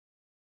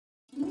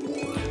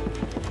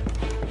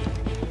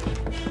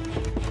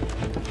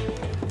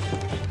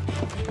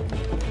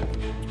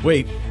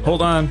Wait,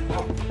 hold on.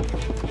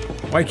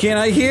 Why can't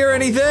I hear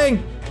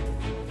anything?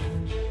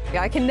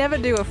 I can never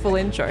do a full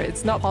intro.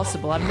 It's not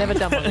possible. I've never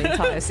done one the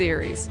entire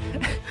series.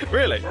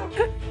 Really?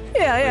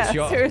 Yeah,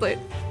 seriously.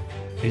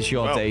 It's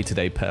your day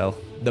today, Pearl.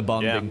 The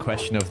bonding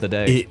question of the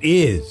day. It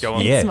is. Go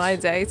on. Yes. It's my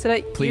day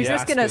today. Please You're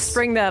just ask gonna us.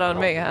 spring that on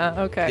me, huh?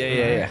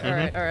 Okay.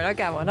 Yeah. All right. I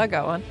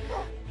got one.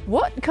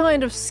 What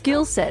kind of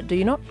skill set do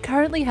you not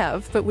currently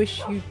have, but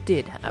wish you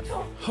did have?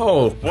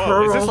 Oh, Whoa,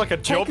 Pearl. is this like a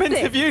job Take a thing.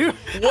 interview?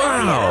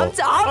 Wow.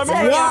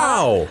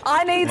 Wow.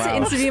 I need to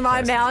interview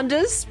my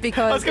Mounders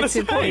because gonna it's say,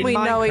 important we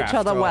know each Minecraft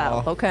other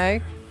well, or-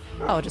 okay?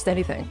 Oh, just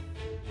anything.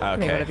 I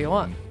mean, whatever you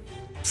want.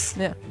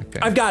 Yeah. Okay.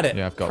 I've got it.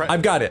 Yeah, I've got it.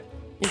 I've got it.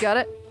 You got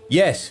it?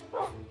 Yes.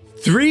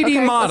 3D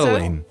Okay,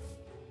 modeling.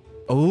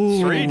 Oh,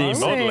 3D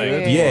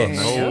modeling. Yes.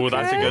 Oh,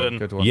 that's a good one.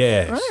 Good one.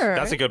 Yes. All right.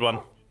 That's a good one.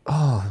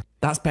 Oh,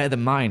 that's better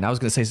than mine. I was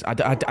going to say,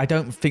 I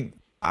don't think,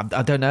 I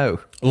don't know.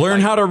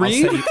 Learn how to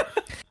read?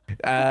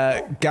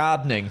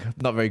 Gardening.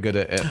 Not very good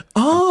at it.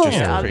 Oh, Just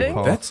Gardening? pretty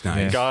poor. that's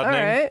nice. Yeah. All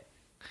Gardening. right.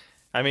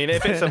 I mean,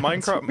 if it's a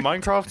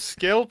Minecraft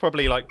skill,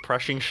 probably like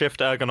pressing shift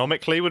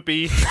ergonomically would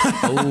be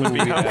helpful. That'd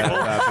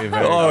be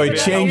very Oh, good. it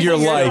changed your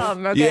life.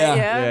 Okay,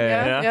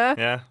 Yeah.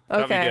 yeah.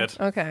 That'd Okay, be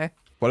good. okay.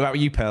 What about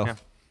you, Pearl?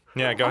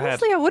 Yeah, go ahead.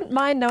 Honestly, I wouldn't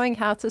mind knowing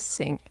how to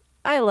sing.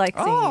 I like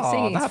singing. Oh,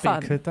 Singing's that'd be fun,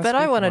 good. That's but a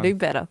I good want to one. do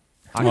better.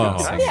 I Wow.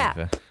 can't sing Yeah.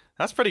 either.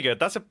 That's pretty good.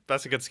 That's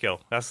a good skill.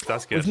 That's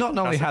good. We've not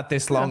normally had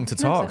this long to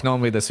talk.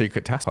 Normally the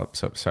secret task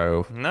pops up,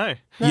 so... No.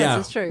 No, Yeah,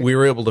 this is true. we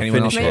were able to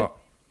Anyone else finish it. got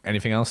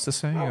anything else to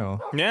say? Or?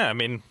 Yeah, I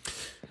mean,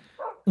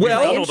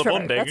 Well, all the intro,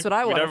 bonding. that's what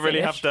I We wanna don't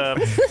really have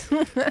finish.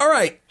 to. all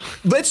right.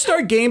 Let's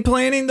start game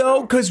planning,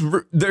 though, because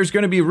there's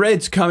going to be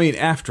Reds coming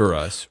after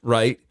us,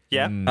 right?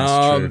 Yeah.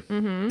 That's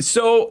true.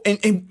 So,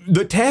 and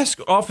the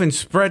tasks often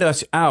spread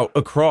us out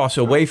across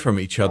away from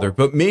each other,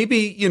 but maybe,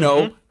 you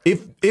know,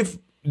 if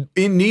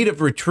in need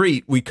of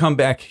retreat, we come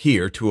back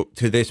here to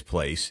this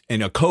place,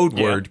 and a code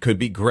word could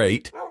be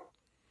great.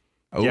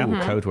 Oh, Yeah.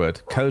 code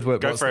word. Code word.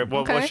 Go what's for it.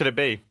 What Okay. should it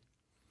be?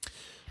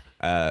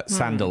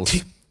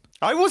 Sandals.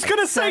 I was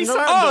gonna say Sandals?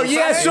 sandals. Oh,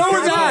 yeah, so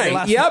was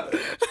I. Yep.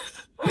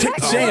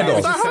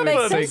 Sandals. That doesn't make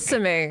Think. sense to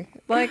me.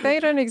 Like, they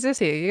don't exist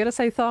here. You gotta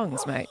say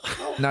thongs, mate.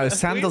 No,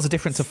 sandals are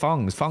different to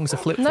thongs. Thongs are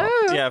flip No.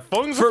 flops. Yeah,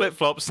 thongs are flip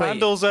flops.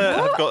 Sandals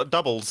have got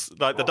doubles,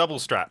 like the double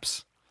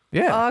straps.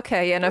 Yeah.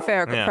 Okay, yeah, no,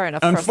 fair Yeah.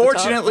 enough. across the top.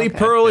 Unfortunately, Okay.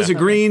 Pearl is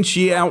agreeing.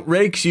 She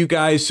outrakes you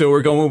guys, so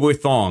we're going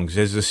with thongs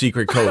as the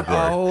secret code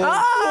word.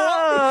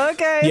 Oh,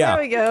 okay, Yeah.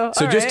 there we go.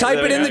 So All just right. type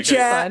There it we in go. the Okay,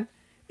 chat fine.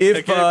 if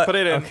Okay, put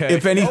it in. Okay.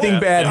 if anything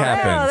bad Oh,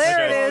 happens.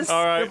 there it is.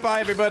 All right. Goodbye,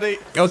 everybody.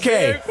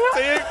 Okay.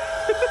 See you.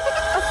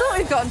 I thought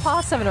we'd gotten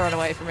past having to run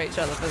away from each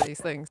other for these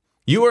things.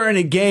 You are in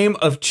a game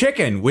of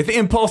chicken with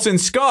Impulse and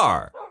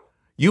Scar.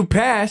 You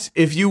pass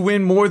if you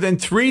win more than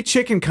 3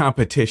 chicken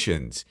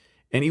competitions.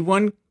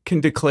 Anyone can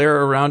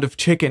declare a round of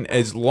chicken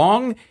as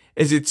long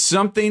as it's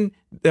something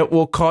that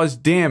will cause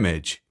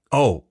damage.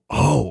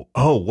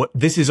 What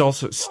this is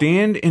also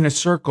stand in a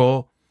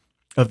circle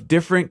of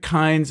different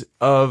kinds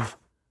of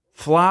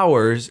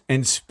flowers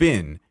and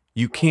spin.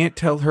 You can't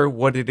tell her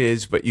what it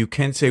is, but you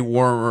can say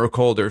warm or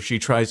cold, or if she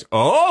tries.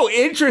 Oh,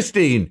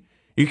 interesting.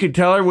 You can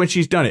tell her when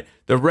she's done it.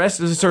 The rest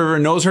of the server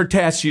knows her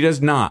task. She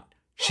does not.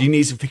 She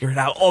needs to figure it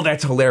out. Oh,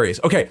 that's hilarious.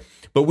 Okay,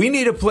 but we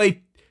need to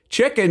play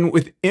chicken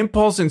with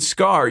Impulse and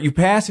Scar. You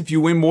pass if you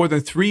win more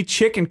than 3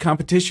 chicken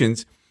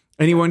competitions.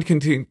 Anyone can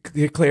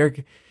declare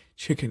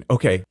chicken.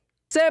 Okay.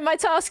 So my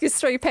task is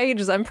 3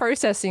 pages. I'm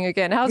processing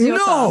again. How's your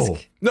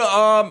task?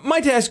 No, my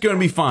task's going to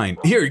be fine.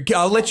 Here,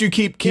 I'll let you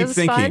keep Yours is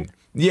thinking. fine?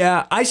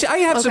 Yeah, I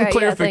have some Okay, yeah,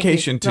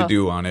 clarification thank you.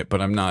 to do on it,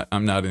 but I'm not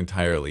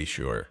entirely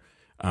sure.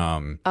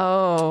 Oh,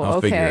 I'll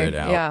okay. figure it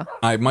out. Yeah.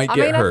 I might I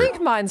get mean, hurt. I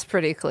think mine's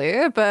pretty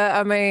clear, but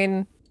I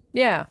mean,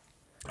 yeah.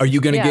 Are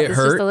you going to Yeah, get there's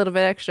hurt? just a little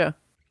bit extra.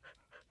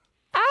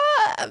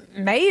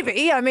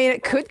 Maybe. I mean,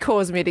 it could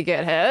cause me to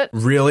get hurt.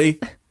 Really?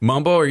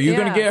 Mumbo, are you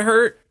going Yeah. to get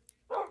hurt?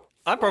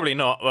 I'm probably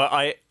not. But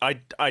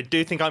I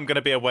do think I'm going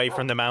to be away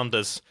from the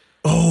Mounders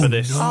Oh, for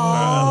this. no.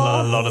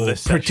 A lot of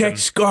this Protect section.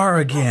 Scar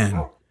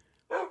again.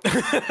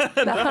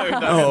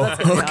 Oh,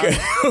 okay.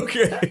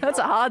 Okay. That's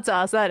a hard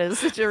task, that is.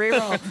 Such a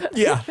reroll.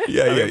 Yeah.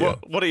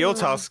 What are your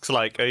tasks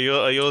like? Are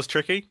yours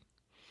tricky?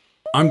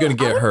 I'm going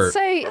to I get would hurt.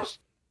 say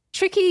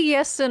tricky,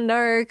 yes and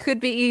no. Could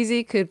be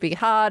easy, could be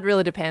hard.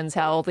 Really depends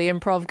how the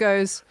improv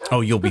goes. Oh,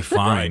 you'll be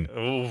fine.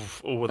 Oh,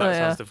 that yeah.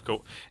 sounds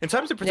difficult. In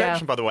terms of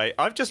protection, by the way,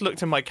 I've just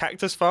looked in my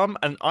cactus farm,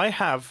 and I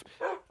have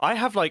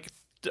like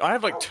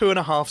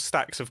 2.5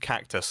 stacks of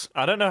cactus.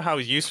 I don't know how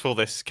useful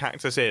this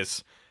cactus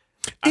is.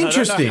 And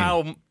Interesting. I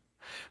don't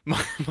know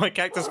how my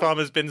cactus farm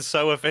has been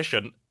so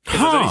efficient. 'Cause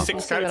There's only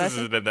 6 see what I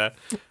cactuses in there.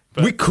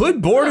 We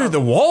could border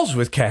the walls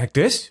with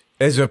cactus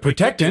as a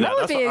protectant. That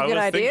would That's be what a I good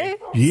was idea. thinking.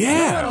 No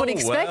Yeah. one would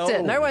expect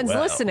it. No one's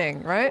well.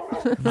 listening, right?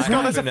 I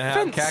happen to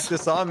have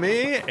cactus on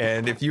me,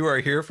 and if you are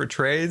here for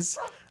trades,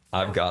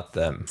 I've got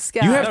them.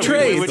 Scout. You have No,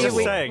 trades. We were just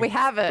we, saying. we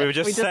have it. We were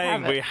just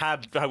saying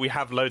have we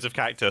have loads of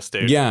cactus,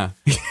 dude. Yeah.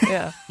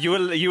 Yeah. You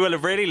were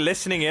really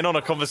listening in on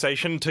a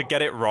conversation to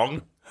get it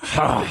wrong.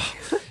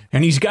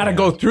 And he's got to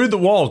go through the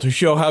wall to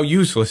show how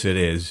useless it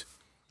is.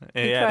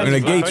 Yeah, And the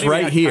that's gate's only we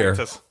right had here.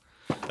 cactus.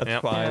 That's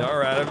Yep. fine. All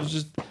right. I was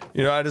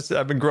just,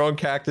 I've been growing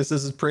cactus.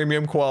 This is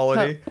premium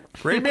quality.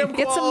 Premium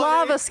Get some quality.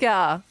 lava,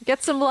 Scar.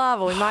 Get some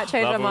lava. We might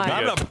change our Lava would be mind.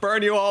 I'm good. gonna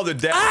burn you all to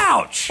death.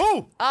 Ouch!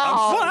 Oh,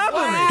 what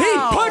happened? He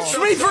wow. punched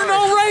me for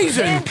no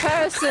reason.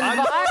 In-person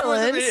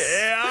violence.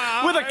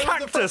 Yeah, With a it was the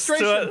cactus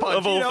frustration to it,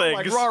 of all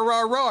like things. rah,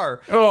 rah, rah.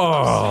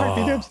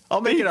 Oh,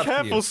 I'll make Be it up to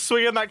careful you.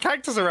 swinging that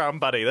cactus around,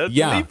 buddy. That's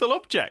Yeah. a lethal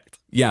object.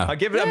 yeah. I'll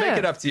make Yeah.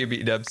 it up to you,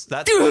 Bdubs.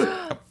 That's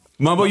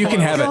Mumbo, you can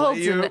have it. Golden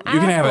You You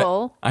can have it.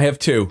 apple. I have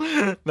 2.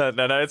 No,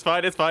 it's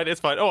fine.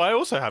 Oh, I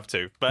also have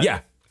 2. But Yeah,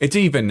 it's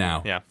even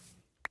now. yeah.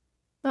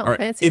 Oh, All right.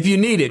 fancy. If you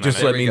need it, just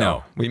There let we me go.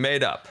 know. We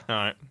made up. All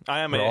right. I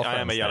am We're all a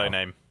friends yellow now.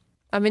 name.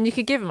 I mean, you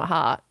could give him a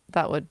heart.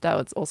 That would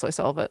also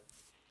solve it.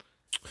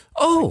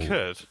 Oh,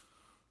 Good.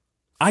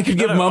 I could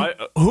give no, Mum.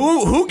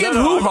 Who give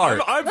who I'm,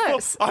 heart?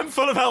 Nice. I'm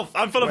full of health.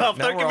 I'm full of health.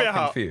 Now Don't we're give me a all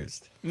heart.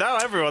 confused. Now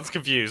everyone's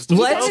confused.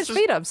 Let's- Let's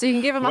beat up, so you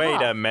can give him a Wait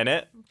heart. a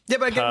minute. Yeah,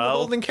 but I give him the Pearl.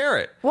 golden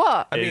carrot.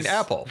 What? I mean, Is-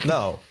 apple.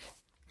 No.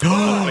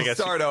 I guess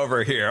Start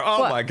over here. Oh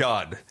What? my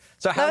god.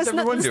 So No, how's it's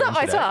not, everyone it's doing not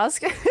my today?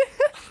 task.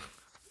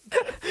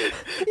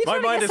 my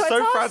mind is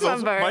so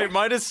frazzled. My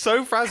mind is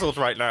so frazzled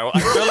right now.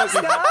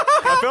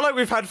 I feel like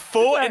we've had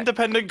 4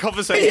 independent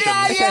conversations.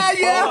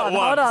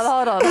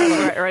 Hold on.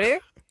 Right, ready?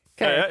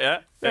 Okay. Yeah.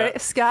 Ready?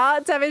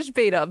 Scar damaged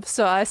Bdubs,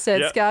 so I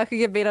said Yep. Scar could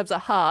give Bdubs a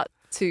heart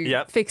to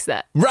Yep. fix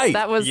that. Right.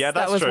 That was Yeah,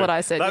 that's that was true. what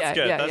I said. That's yeah,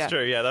 good. yeah, That's yeah.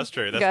 true. Yeah, that's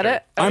true. That's Got true.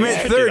 it? I'm Okay.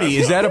 at 30.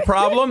 Is that a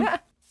problem?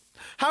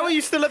 How are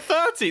you still at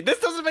 30? This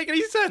doesn't make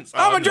any sense.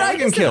 I'm a no.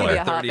 dragon Give you killer.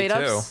 a heart, 32.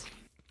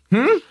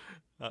 Bdubs.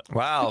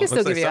 Wow. can Looks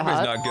still like give you a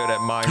somebody's heart. not good at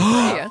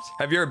Minecraft. Yeah.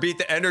 Have you ever beat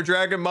the Ender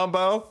Dragon,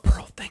 Mumbo?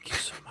 Pearl, thank you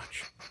so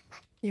much.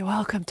 You're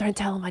welcome. Don't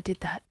tell him I did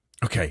that.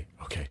 Okay,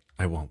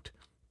 I won't.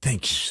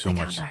 Thank you so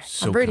much. No,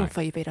 So I'm rooting kind.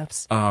 for you,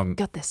 Bdubs.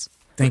 Got this.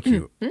 Thank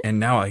you. And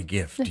now I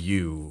gift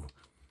you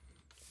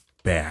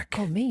back.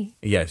 Oh, me?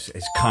 Yes,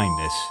 as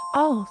kindness.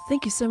 Oh,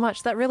 thank you so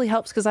much. That really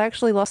helps because I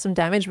actually lost some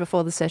damage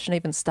before the session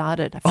even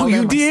started. I fell Oh, down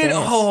you my did?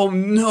 stairs. Oh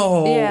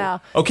no. Yeah.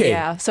 Okay.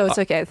 Yeah, so it's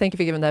okay. Thank you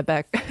for giving that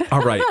back.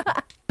 All right.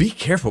 Be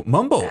careful.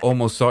 Mumbo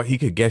almost thought he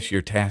could guess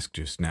your task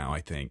just now,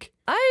 I think.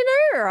 I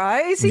know,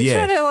 right? Is he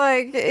Yes.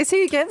 trying to is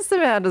he against the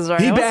Mounders right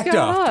He now? What's backed going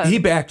off. on? He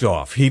backed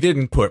off. He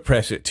didn't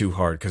press it too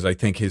hard because I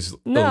think his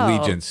No.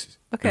 allegiance.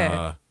 Okay.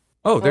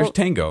 There's Well,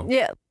 Tango.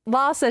 Yeah,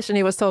 last session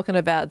he was talking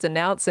about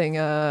denouncing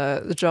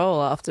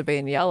Joel after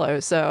being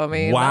yellow. So I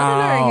mean, I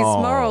don't know, his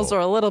Wow. morals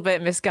are a little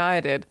bit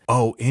misguided.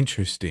 Oh,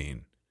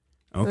 interesting.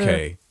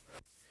 Okay.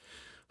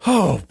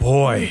 Oh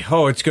boy.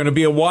 Oh, it's going to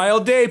be a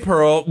wild day,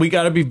 Pearl. We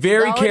got to be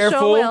very Oh, it careful.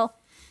 Sure will.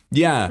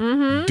 Yeah.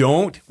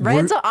 Don't.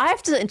 Reds I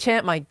have to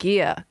enchant my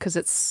gear because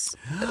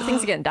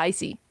things are getting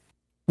dicey.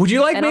 Would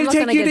you like And me I'm to not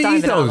take going to you get to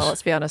diamond armor, Ethos?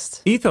 let's be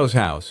honest. Ethos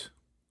house.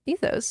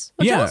 Ethos?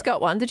 Well, Yeah. Joel's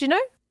got one. Did you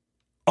know?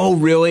 Oh,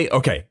 really?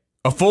 Okay.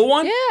 A full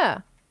one? Yeah.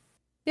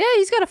 Yeah,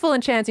 he's got a full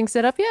enchanting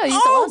setup. Yeah, he's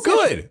Oh, got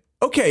one. good.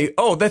 Okay.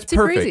 Oh, that's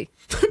Super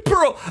perfect.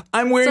 Pearl,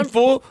 I'm wearing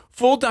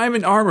full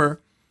diamond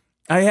armor.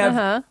 I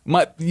have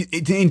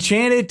it's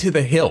enchanted to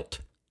the hilt.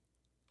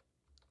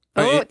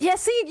 Oh, yeah,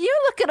 see, you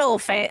look at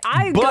all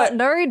I've But- got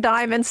no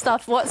diamond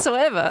stuff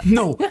whatsoever.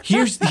 No,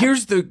 here's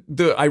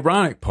the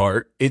ironic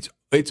part. It's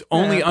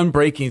only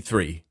unbreaking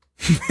 3.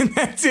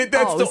 That's it.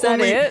 That's Oh, the is that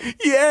only. it?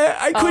 Yeah,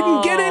 I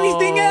couldn't get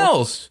anything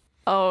else.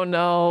 Oh,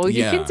 no.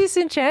 Yeah. You can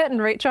disenchant and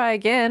retry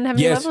again. How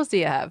many Yes. levels do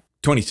you have?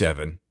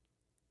 27.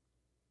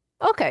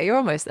 Okay, you're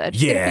almost there.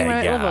 Just get a few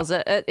more Yeah. levels.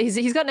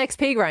 He's got an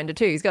XP grinder,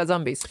 too. He's got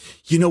zombies.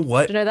 You know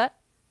what? Do you know that?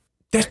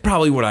 That's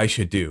probably what I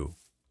should do.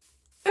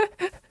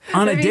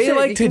 On a Maybe you day should.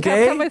 like You can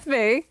today. come with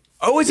me.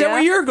 Oh, is that Yeah.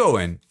 where you're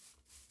going?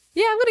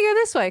 Yeah, I'm gonna go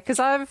this way because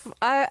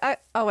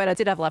oh wait, I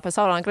did have lapis.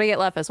 Hold on, I'm gonna get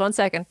lapis. 1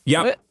 second.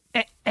 Yep.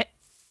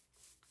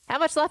 How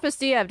much lapis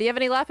do you have? Do you have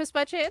any lapis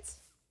by chance?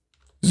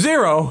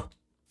 0.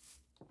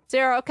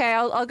 0. Okay,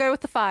 I'll go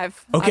with the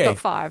 5. Okay. I got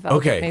 5. That'll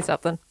Okay. get me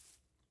something.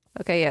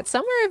 Okay, yeah, it's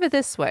somewhere over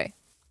this way.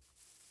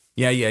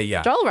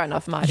 Yeah. Joel ran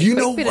off mighty You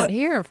quick. know We what? didn't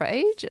hear him for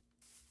ages.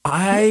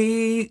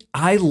 I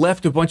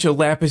left a bunch of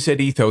lapis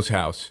at Ethos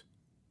house.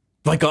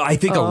 Like I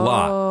think a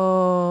lot.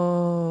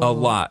 Oh. A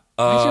lot.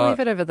 I should leave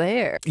it over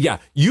there. Yeah,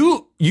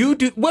 you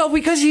do well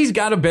because he's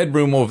got a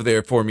bedroom over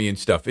there for me and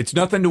stuff. It's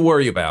nothing to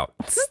worry about.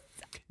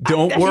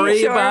 Don't Are you worry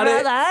sure about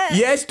it. that?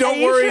 Yes, Are don't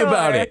you worry sure?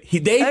 about it. He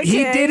did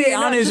it you're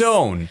on not his just-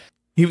 own.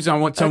 He was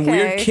on some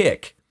weird Okay.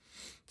 kick.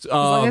 As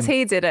long as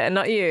he did it and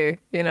not you,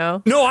 you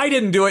know. No, I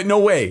didn't do it. No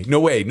way.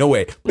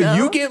 But No?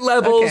 you get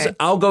levels. Okay.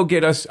 I'll go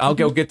get us. I'll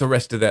go get the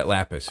rest of that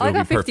lapis. I It'll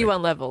got be perfect.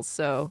 51 levels,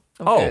 so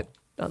I'm Oh. good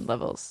on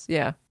levels.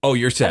 Yeah. Oh,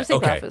 you're I set. just need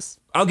Okay. lapis.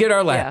 I'll get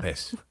our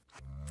lapis.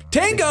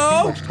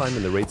 Tango. Much time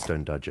in the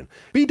Redstone dungeon.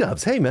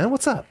 Bdubs, hey man,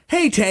 what's up?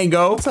 Hey,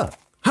 Tango. What's up?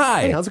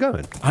 Hi. Hey, how's it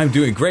going? I'm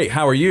doing great.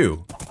 How are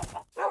you?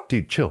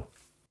 Dude, chill.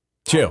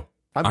 Chill.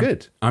 I'm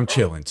good. I'm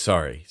chilling.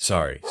 Sorry.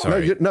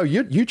 No,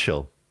 you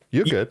chill.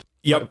 You're good.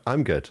 Yep.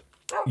 I'm good.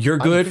 You're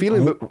good.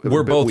 feeling a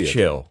We're bit both weird.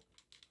 chill.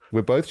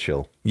 We're both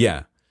chill.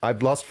 Yeah.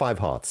 I've lost 5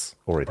 hearts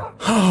already.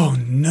 Oh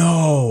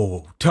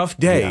no. Tough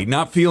day. Yeah.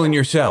 Not feeling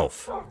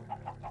yourself.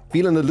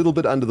 Feeling a little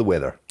bit under the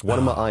weather. One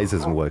of my eyes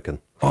isn't working.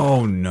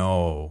 Oh,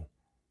 no.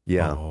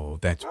 Yeah. Oh,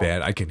 that's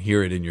bad. I can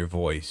hear it in your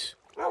voice.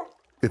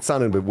 It's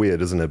sounding a bit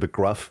weird, isn't it? A bit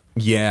gruff.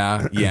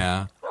 Yeah.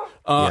 Yeah.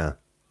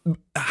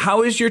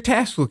 How is your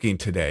task looking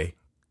today?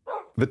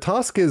 The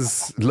task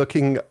is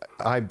looking,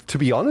 to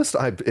be honest,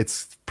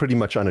 it's pretty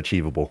much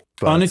unachievable.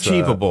 But,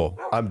 Unachievable.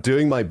 I'm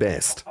doing my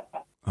best.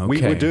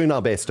 Okay. We're doing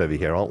our best over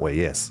here, aren't we?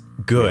 Yes.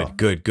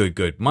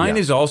 Good. Mine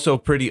is also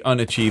pretty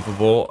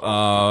unachievable,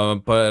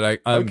 but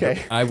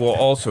I will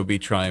also be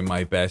trying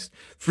my best.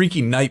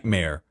 Freaking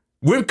nightmare.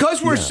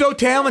 Because we're so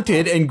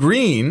talented and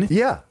green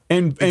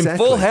and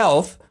full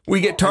health, we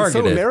get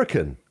targeted. And so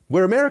American.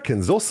 We're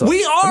Americans also.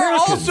 We are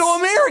also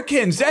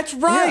Americans. That's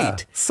right.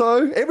 Yeah.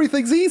 So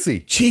everything's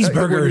easy.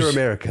 Cheeseburgers. When you're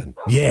American.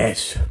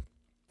 Yes.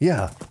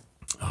 Yeah.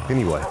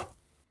 Anyway.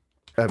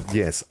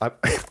 Yes. I'm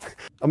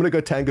going to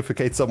go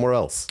tangificate somewhere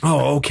else.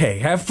 Oh, okay.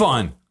 Have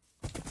fun.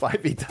 Bye,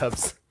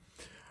 Bdubs.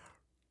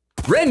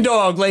 Ren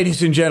Dog,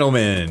 ladies and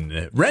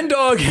gentlemen. Ren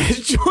Dog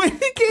has joined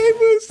the game.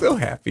 I'm so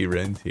happy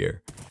Ren's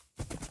here.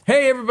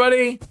 Hey,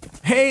 everybody.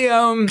 Hey,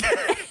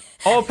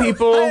 all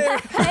people.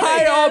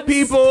 Hi, all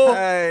people.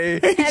 Hey.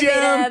 Hey, Jim.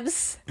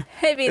 Bdubs.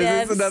 Hey,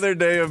 Bdubs. Is this another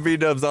day of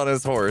B-Dubs on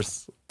his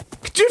horse?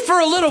 Just for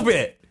a little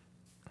bit.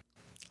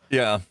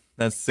 Yeah,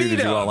 that suited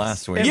you all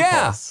last week.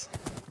 Impulse.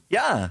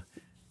 Yeah.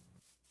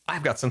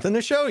 I've got something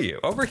to show you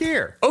over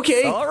here.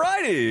 Okay.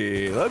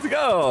 Alrighty, let's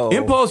go.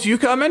 Impulse, you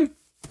coming?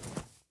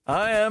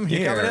 I am You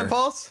here. coming,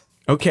 Impulse?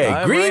 Okay.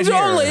 I'm Greens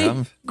right only.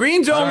 here.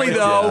 Greens only, Sorry,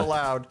 though. not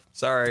allowed.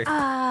 Sorry.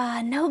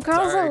 No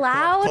girls Sorry.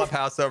 allowed.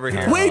 Clubhouse over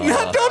here. Wait,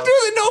 no, don't do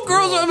it. No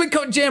girls. I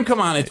mean, Jam, come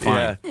on. It's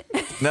fine.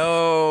 Yeah.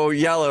 No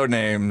yellow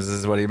names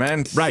is what he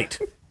meant. Right.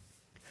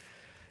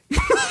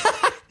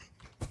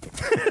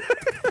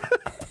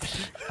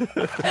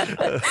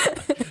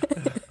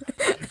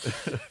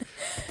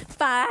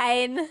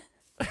 Fine.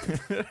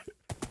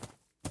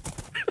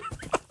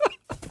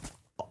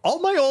 All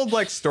my old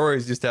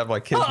stories used to have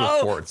kids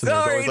with forts. And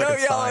there's Sorry, always, no a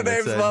yellow sign that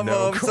names, said, Mama. no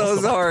I'm girls so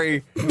allowed.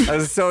 sorry.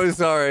 I'm so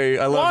sorry.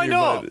 I love Why you,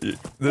 not? but this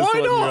Why one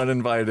not? you're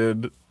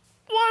uninvited.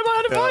 Why am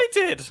I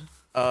uninvited?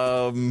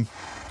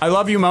 I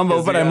love you, Mumbo,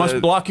 Is but he I must a-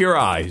 block your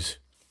eyes.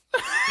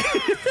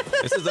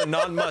 This is a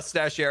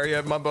non-mustache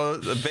area. Mumbo,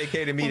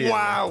 vacate immediately.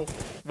 Wow.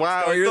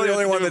 Oh, you're the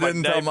only one that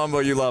didn't tell Mumbo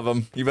you love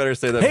him. You better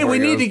say that. Hey, before we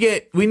he need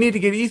goes. to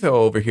get Etho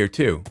over here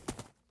too.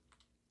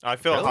 I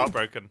feel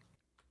heartbroken.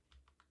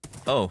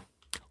 Oh.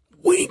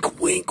 Wink,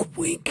 wink,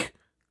 wink.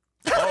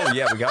 Oh,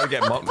 yeah, we got to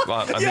get Mumbo.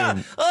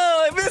 Yeah.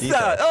 Oh, I missed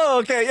that. Oh,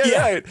 okay. Yeah.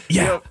 Yeah. Right.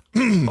 Yeah.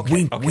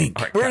 Wink, wink.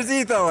 All right, Where's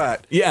Etho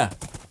at? Yeah.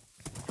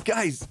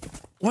 Guys,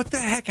 what the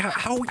heck?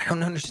 How I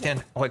don't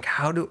understand.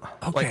 How do?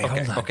 Okay,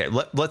 hold on. Okay.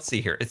 Let's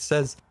see here. It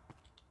says,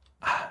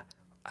 I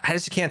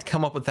just can't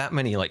come up with that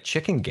many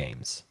chicken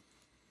games.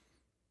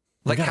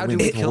 How do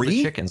we kill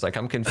the chickens?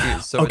 I'm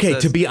confused. So Okay, it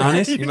says, to be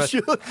honest, you must,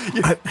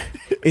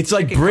 it's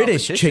like chicken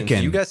British competitions. chicken.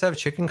 Do you guys have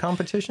chicken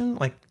competition?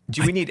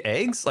 Do we need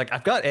eggs?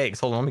 I've got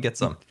eggs. Hold on, let me get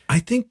some. I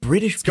think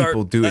British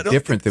people do I it don't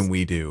different think than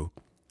we do.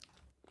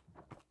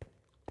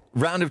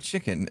 round of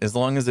chicken, as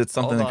long as it's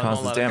something Hold that on,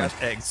 causes hold on, I've damage.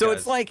 got eggs, So guys.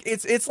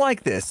 it's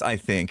like this, I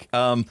think.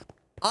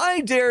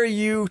 I dare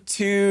you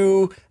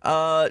to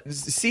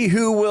see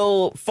who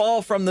will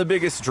fall from the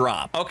biggest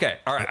drop. Okay,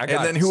 all right, I got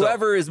And then it. So,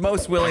 whoever is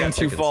most willing got to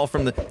chickens. fall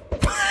from the.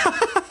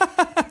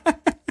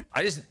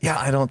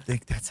 I don't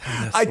think that's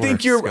how this I think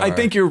works, you're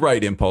Scar.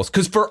 right, Impulse.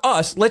 Because for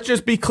us, let's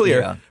just be clear.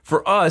 Yeah.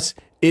 For us,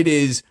 it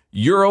is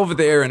you're over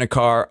there in a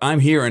car, I'm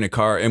here in a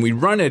car, and we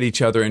run at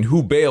each other, and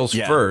who bails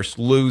Yeah. first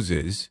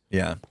loses.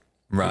 Yeah.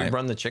 we Right.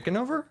 run the chicken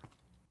over?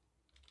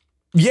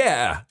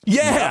 Yeah.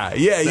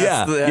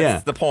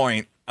 That's the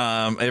point.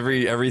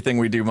 Everything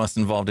we do must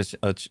involve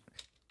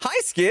Hi,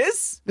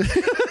 Skiz.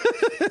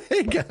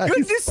 Hey, guys.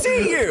 Good to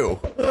see you.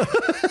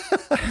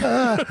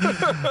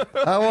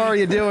 How are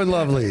you doing,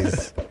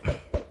 lovelies?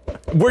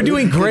 We're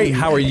doing great.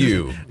 How are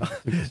you?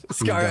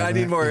 Scar, I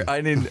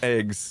need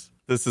eggs.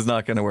 This is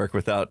not going to work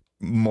without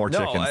more No,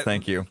 chickens.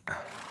 Thank you.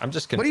 I'm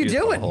just What are you confused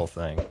by doing? the whole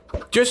thing.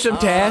 Just some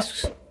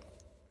tasks.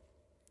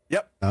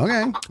 Yep.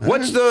 Okay.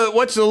 What's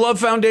the Love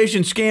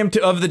Foundation scam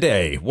of the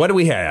day? What do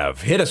we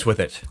have? Hit us with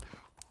it.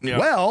 Yeah.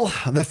 Well,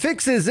 the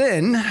fix is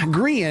in.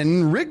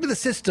 Grian rigged the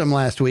system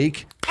last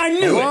week. I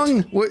knew it.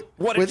 Along with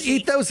What a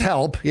cheat. Etho's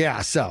help.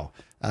 Yeah, so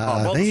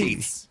well,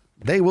 cheats.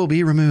 they will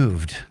be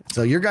removed.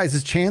 So your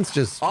guys' chance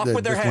just Off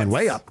with their went heads.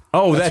 way up.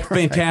 Oh, that's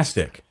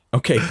fantastic.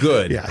 Okay,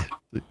 good. Yeah,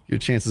 your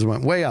chances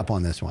went way up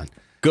on this one.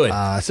 Good.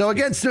 So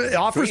again,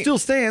 offer still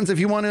stands. If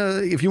you want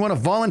to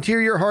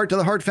volunteer your heart to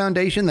the Heart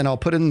Foundation, then I'll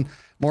put in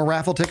more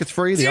raffle tickets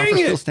for you. The Dang offer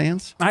it. still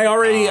stands. I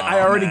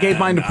already gave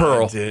mine to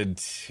Pearl. I did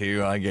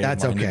too. I gave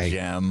That's mine okay. to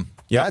Gem.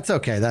 Yep. That's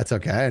okay. That's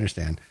okay. I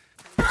understand.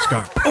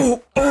 Scar.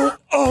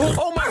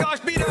 Oh my gosh,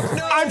 Bdubs,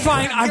 no! I'm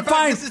fine, Get I'm back,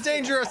 fine. This is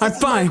dangerous. I'm This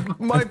is fine,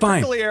 My I'm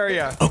fine. prickly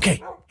area.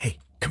 Okay. Hey,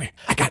 come here.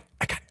 I got it.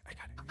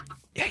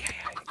 Yeah.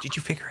 Did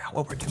you figure out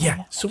what we're doing?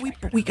 Yeah. So we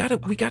gotta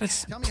Tell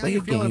me how play a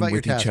you're feeling game about your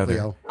with each task, other.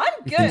 Leo. I'm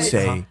You can good.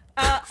 say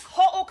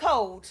Hot or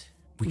cold?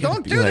 we gotta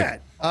Don't be do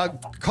like,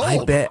 that. Cold.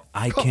 I bet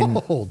I can.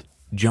 Cold.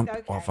 jump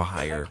off a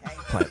higher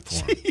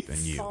platform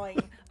than you. Fine.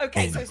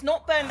 Okay, And so it's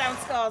not burn down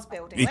Scar's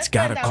building. It's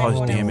got to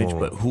cause damage,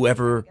 but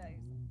whoever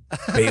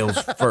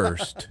bails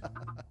first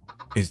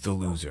is the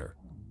loser.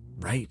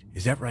 Right?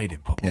 Is that right,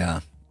 Impulse?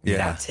 Yeah. Yeah.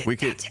 That's it.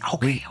 Okay. So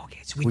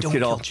we don't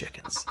could kill all-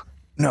 chickens.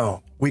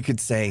 No, we could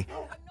say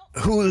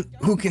who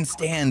can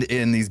stand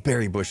in these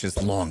berry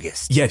bushes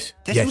longest. Yes.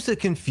 This yes. was a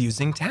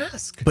confusing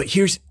task. But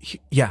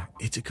yeah,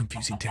 it's a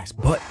confusing task.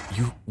 But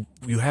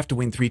you have to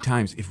win 3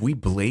 times. If we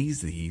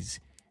blaze these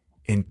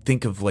and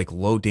think of like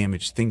low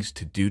damage things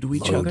to do to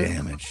each Low other,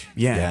 damage.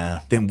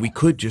 yeah, then we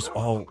could just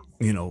all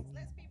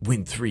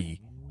win 3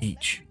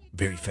 each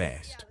very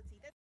fast.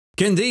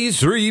 Can these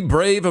 3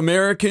 brave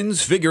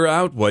Americans figure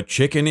out what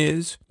chicken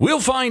is? We'll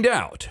find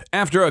out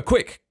after a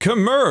quick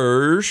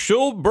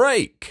commercial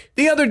break.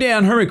 The other day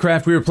on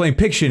Hermitcraft, we were playing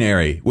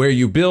Pictionary, where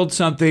you build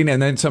something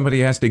and then somebody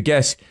has to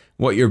guess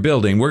what you're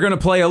building. We're going to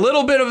play a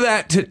little bit of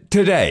that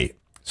today.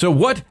 So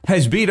what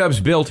has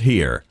Bdubs built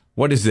here?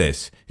 What is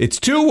this?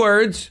 It's 2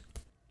 words.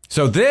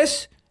 So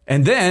this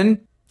and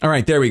then, all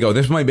right, there we go.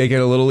 This might make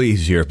it a little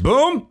easier.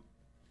 Boom,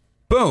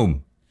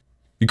 boom.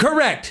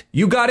 Correct.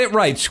 You got it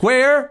right.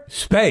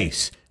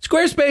 Squarespace.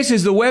 Squarespace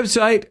is the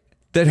website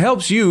that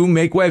helps you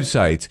make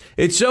websites.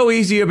 It's so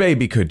easy a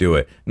baby could do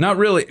it. Not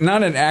really,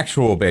 not an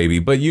actual baby,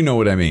 but you know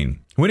what I mean.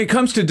 When it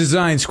comes to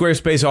design,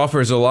 Squarespace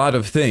offers a lot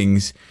of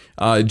things.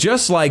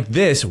 Just like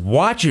this.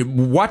 Watch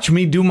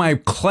me do my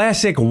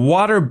classic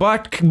water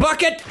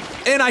bucket,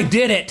 and I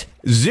did it.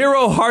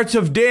 0 hearts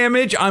of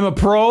damage. I'm a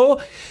pro.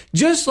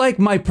 Just like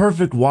my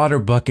perfect water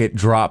bucket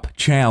drop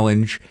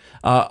challenge.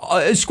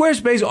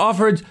 Squarespace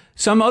offered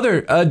some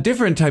other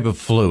different type of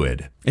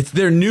fluid. It's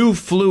their new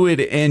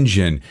fluid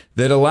engine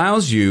that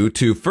allows you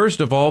to, first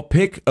of all,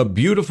 pick a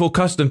beautiful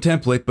custom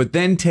template, but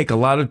then take a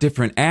lot of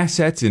different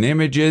assets and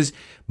images,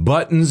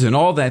 buttons, and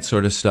all that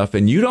sort of stuff.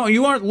 And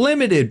you aren't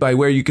limited by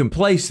where you can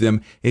place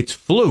them. It's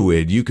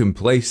fluid. You can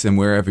place them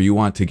wherever you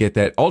want to get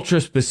that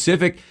ultra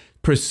specific,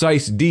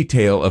 precise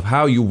detail of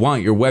how you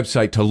want your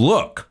website to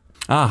look.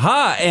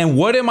 Aha! And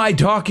what am I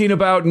talking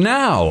about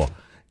now?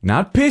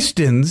 Not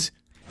pistons.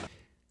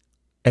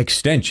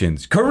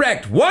 Extensions.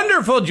 Correct.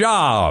 Wonderful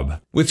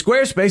job. With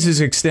Squarespace's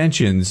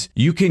extensions,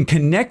 you can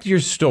connect your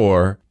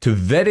store to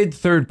vetted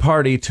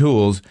third-party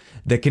tools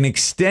that can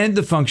extend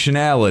the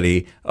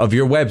functionality of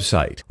your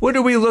website. What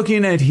are we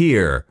looking at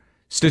here?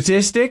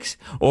 Statistics?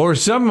 Or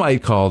some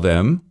might call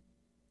them,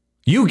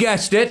 you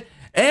guessed it,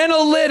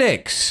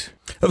 analytics.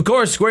 Of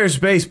course,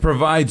 Squarespace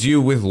provides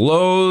you with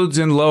loads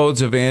and loads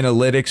of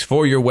analytics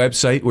for your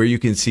website where you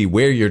can see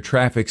where your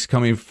traffic's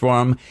coming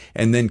from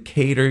and then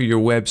cater your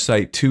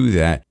website to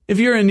that. If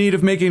you're in need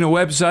of making a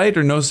website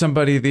or know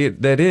somebody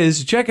that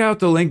is, check out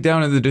the link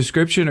down in the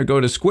description or go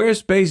to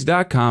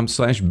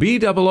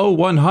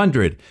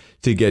squarespace.com/B00100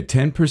 to get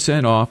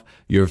 10% off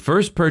your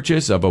first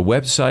purchase of a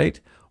website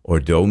or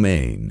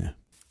domain.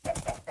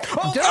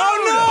 Oh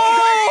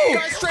no!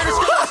 Guys, Stratus,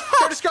 we're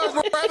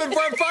having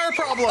fire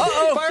problems.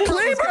 Fire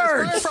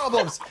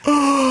problems.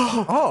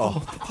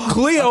 Oh,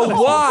 Cleo,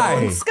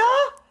 why? Scar?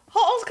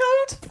 Hot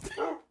cold?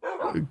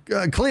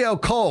 Cleo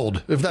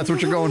cold, if that's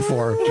what you're going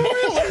for.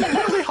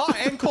 Really hot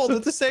and cold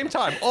at the same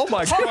time. Oh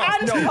my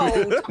god!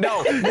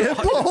 No,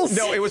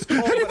 it was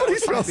cold. Anybody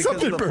smell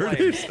something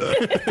burning? Oh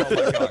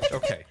my gosh!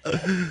 Okay.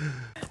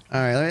 All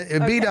right,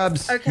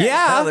 Bdubs. Okay.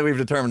 Now that we've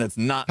determined it's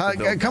not.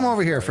 Come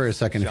over here for a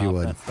second, if you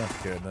would.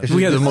 That's good.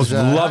 We had the most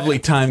lovely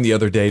time the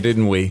other day,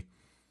 didn't we?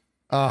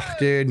 Oh,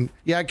 dude.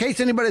 Yeah, in case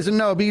anybody doesn't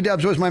know,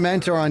 Bdubs was my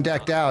mentor on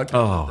Decked Out.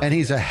 Oh. And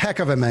he's a heck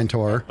of a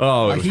mentor.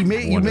 Oh, he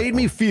made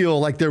me feel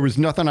like there was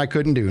nothing I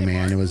couldn't do,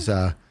 man. It was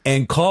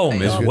and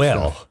calm as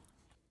well. Stuff.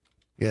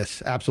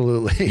 Yes,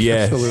 absolutely.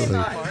 Yes. Absolutely.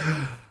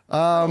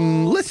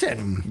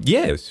 Listen.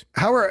 Yes.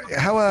 How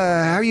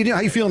are you doing?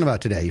 How you feeling about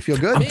today? You feel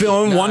good? I'm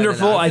feeling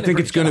wonderful. no, I think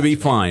it's going to be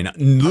fine.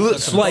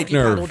 Slight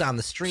nerve. Down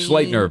the stream.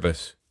 Slight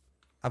nervous.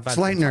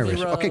 Slight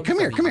nervous. Okay, come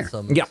here.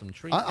 Yeah.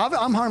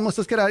 I'm harmless.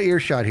 Let's get out of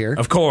earshot here.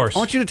 Of course. I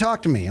want you to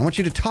talk to me. I want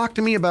you to talk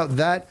to me about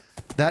that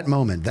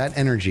moment, that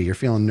energy. You're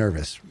feeling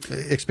nervous.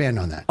 Expand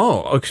on that.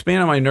 Oh,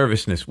 expand on my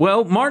nervousness.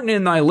 Well, Martin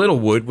in Thy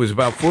Littlewood was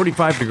about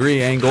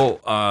 45-degree angle,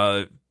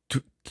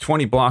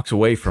 20 blocks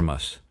away from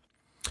us.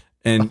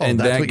 And that's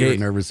that what you're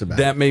nervous about.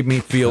 That made me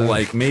feel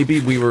like maybe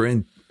we were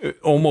in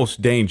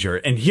almost danger.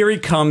 And here he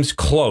comes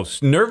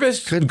close.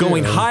 Nervous,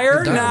 going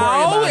higher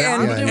now,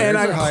 and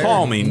I'm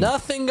calming.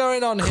 Nothing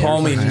going on here.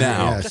 Calming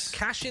now. Yes. Just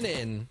cashing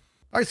in.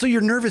 All right, so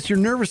you're nervous. You're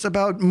nervous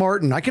about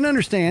Martin. I can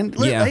understand.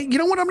 Yeah. Hey, you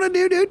know what I'm going to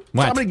do, dude?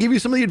 What? I'm going to give you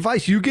some of the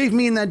advice you gave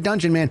me in that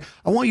dungeon, man.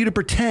 I want you to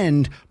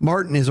pretend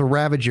Martin is a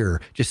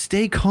Ravager. Just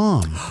stay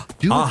calm.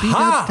 Do what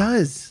Bdubs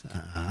does.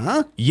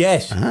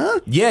 Yes.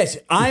 Yes.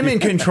 I'm in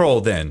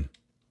control then.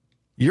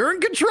 You're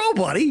in control,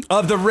 buddy.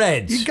 Of the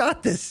Reds. You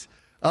got this.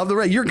 Of the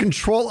Reds. You're in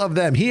control of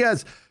them. He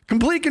has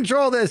complete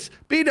control of this.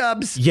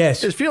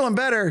 Bdubs is feeling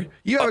better.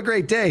 You have a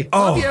great day.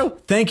 Love you.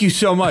 Thank you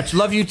so much.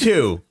 Love you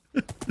too.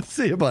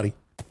 See you, buddy.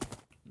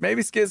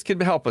 Maybe Skiz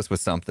could help us with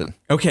something.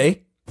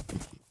 Okay.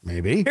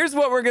 Maybe. Here's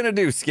what we're going to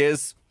do,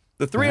 Skiz.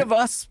 The 3 of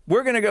us,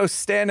 we're going to go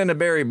stand in a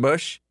berry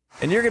bush,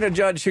 and you're gonna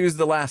judge who's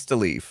the last to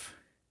leave.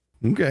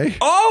 Okay.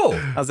 Oh,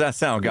 How's that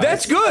sound, guys?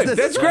 that's good. This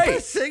That's is the great.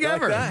 best thing You like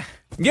ever. that?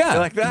 Yeah. You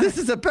like that? This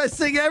is the best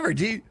thing ever.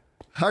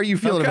 How are you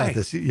feeling Okay. about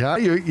this? Yeah,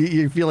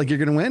 you feel like you're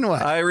going to win?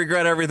 What? I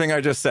regret everything I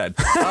just said.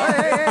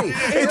 hey,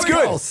 It's good.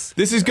 Impulse.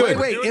 This is good.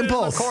 Wait,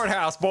 Impulse.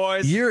 Courthouse,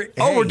 boys. We're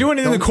doing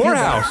it in the don't feel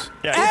bad. courthouse.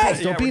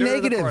 Hey, don't be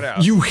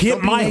negative. You hit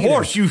Don't be my negative.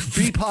 horse, you Be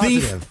thief.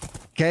 positive.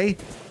 Okay?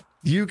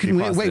 You can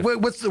win. Wait,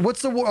 positive.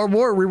 what's the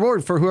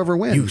reward for whoever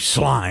wins? You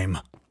slime.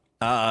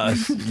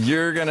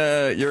 You're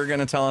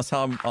gonna tell us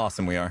how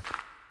awesome we are.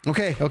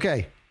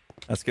 Okay.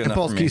 That's good Impulse, enough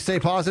for can me. you stay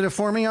positive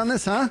for me on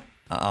this, huh?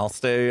 I'll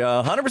stay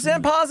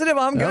 100% positive.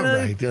 I'm gonna All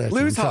right, that's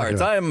what lose I'm talking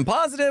hearts. about. I am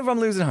positive I'm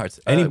losing hearts.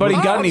 Anybody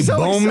got I'm any so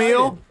bone excited.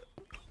 meal?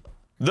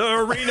 The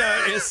arena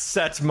is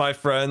set, my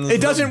friends.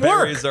 It doesn't the work.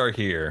 berries are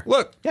here.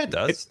 Look. Yeah, it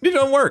does. It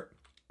don't work.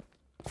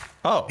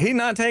 Oh. He's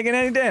not taking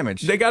any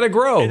damage. They gotta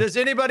grow. Does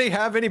anybody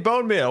have any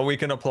bone meal we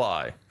can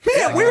apply?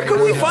 Yeah, where can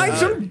we find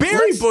some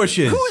berry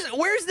bushes?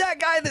 Where's that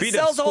guy that Beat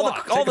sells him, all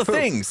squat, the take a poop.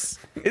 things?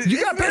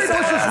 You got berry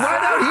bushes right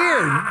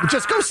out here.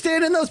 Just go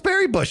stand in those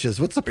berry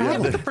bushes. What's the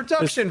problem? The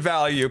production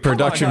value. Come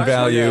Production on, guys.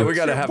 value. We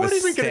gotta have What a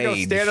are we gonna go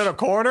stage. stand in a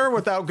corner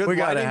without good We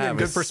gotta lighting have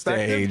and a good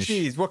perspective?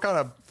 stage. Jeez, what kind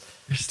of?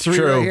 There's three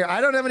True. right here. I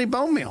don't have any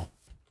bone meal.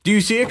 Do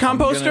you see a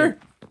composter?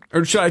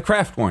 Or should I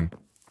craft one?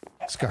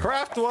 Scar.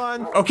 Craft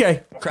one.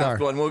 Okay.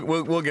 Craft one.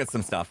 We'll get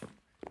some stuff.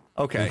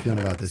 Okay. feeling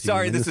about this? You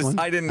Sorry, gonna win this one?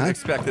 I didn't Huh?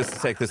 expect this to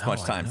take this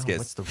much time, What's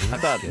Skiz. the rules? I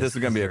thought this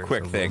was gonna be a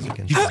quick thing.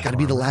 You just got to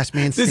be the last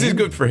man standing. This is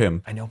good for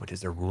him. I know, but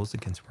is there rules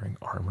against wearing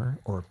armor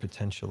or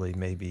potentially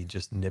maybe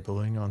just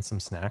nibbling on some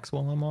snacks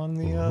while I'm on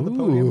the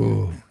podium?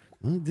 Ooh.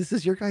 Well, this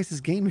is your guys'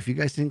 game. If you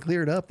guys didn't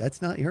clear it up,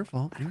 that's not your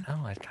fault. No,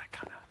 I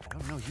kind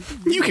of. No,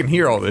 you You can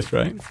hear all this,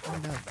 right?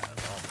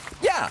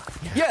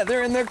 Yeah,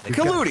 they're in there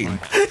colluding.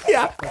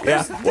 Yeah.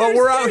 Yeah. Well,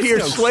 we're out here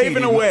no slaving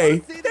cheating. away.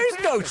 There's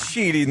no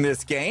cheating in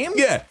this game.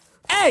 Yeah.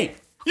 Hey,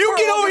 you We're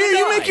get all over gonna here.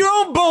 You die. make your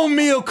own bone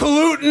meal,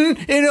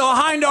 colluding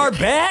behind our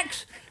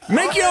backs.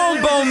 Make your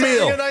own bone A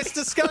meal. nice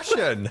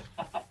discussion.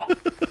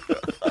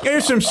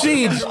 Here's some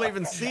seeds. You're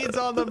leaving seeds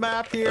on the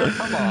map here.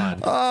 Come on.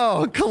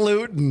 Oh,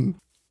 colluding.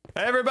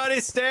 Everybody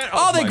stand.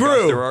 Oh, they my grew.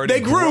 gosh, they're already They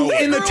grew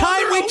growing. in the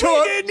time we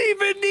took. didn't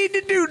even need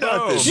to do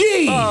nothing.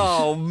 Jeez.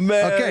 Oh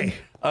man. Okay.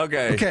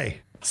 Okay.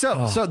 Okay.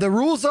 So the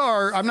rules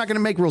are, I'm not going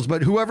to make rules,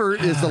 but whoever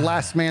is the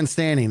last man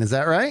standing, is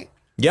that right?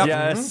 Yep.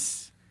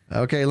 Yes.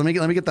 Okay, let me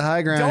get the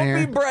high ground Don't here.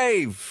 be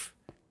brave.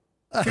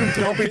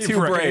 Don't be too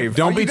brave.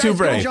 Don't Are be you guys too gonna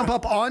brave. Jump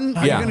up on?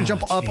 Are Yeah. you going to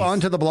jump up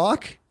onto the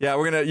block? Yeah,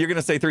 you're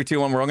gonna say 3, 2,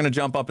 1. We're all gonna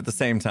jump up at the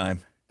same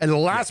time. And the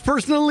last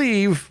person to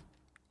leave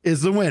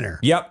is the winner.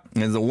 Yep.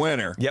 Is the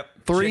winner. Yep.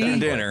 Three. Chicken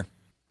dinner.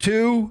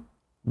 2,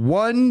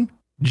 1,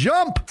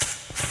 jump!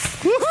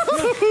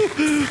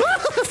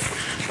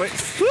 Wait.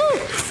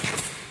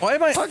 Why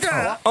am I?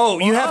 Okay. Oh,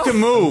 you have to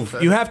move.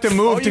 You have to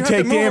move to you have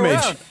take move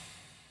damage.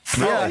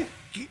 around.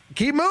 Yeah.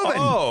 Keep moving.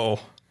 Oh,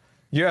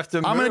 you have to.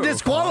 I'm going to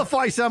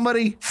disqualify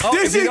somebody. Oh,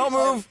 This if you is- don't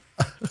move.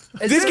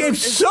 This game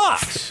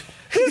sucks.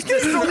 This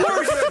game's the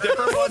worst.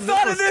 Who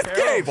thought of this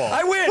game?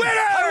 I win.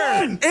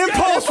 Winner!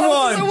 Impulse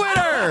won. The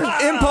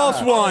winner.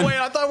 Impulse won. Wait,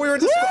 I thought we were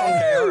just.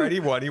 Okay, all right, he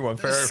won. He won.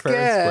 Fair and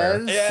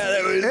square. Yeah,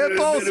 that was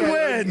Impulse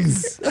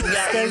wins.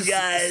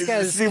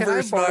 Guys, can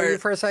I borrow you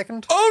for a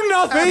second? Oh,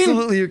 nothing.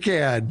 Absolutely, you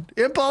can.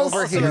 Impulse.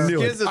 Over I here. knew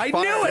Skiz it. is I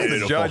fine knew as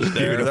it. a judge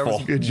there. That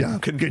was Good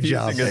job. Good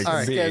job. confusing as All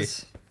right. can be.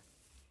 Guys,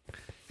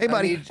 Hey,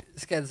 buddy. I need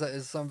Skids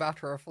is some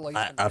battery for like.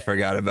 I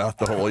forgot about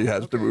the whole you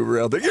have to move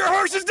around thing. Your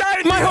horse is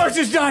dying. My horse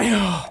is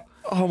dying.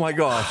 Oh my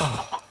gosh.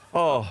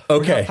 Oh.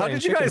 Okay. How did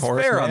you Chicken guys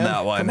horse, fare on man.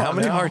 that one? Come How on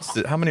many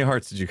now.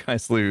 hearts did you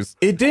guys lose?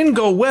 It didn't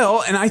go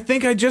well, and I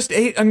think I just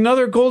ate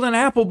another golden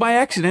apple by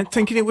accident,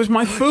 thinking it was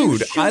my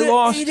food. I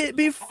lost. Ate it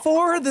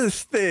before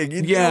this thing.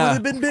 It Yeah. would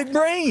have been big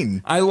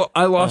brain. I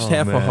lost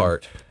half a man.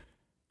 heart.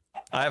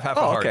 I have half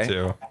a Oh, heart okay.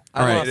 too.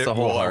 I ate lost it the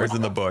whole while I heart. was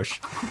in the bush.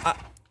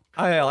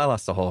 I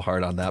lost a whole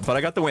heart on that, but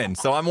I got the win,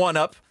 so I'm one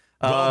up.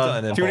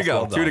 Well done, 2 to Impulse,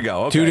 go. well 2 to done.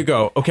 go. Okay. 2 to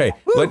go. Okay,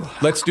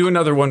 let's do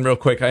another one real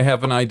quick. I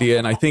have an idea,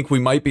 and I think we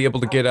might be able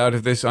to get out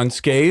of this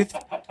unscathed.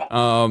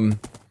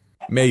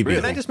 Maybe.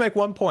 Can I just make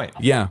one point?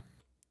 Yeah.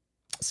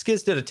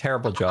 Skiz did a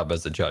terrible job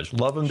as a judge.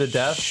 Love him to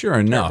death. Sure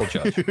enough.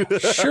 Terrible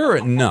judge. Sure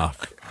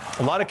enough.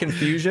 A lot of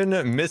confusion,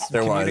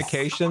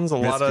 miscommunications, a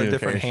lot of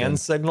different Miscommunication. hand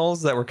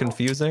signals that were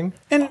confusing,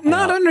 And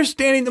not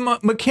understanding the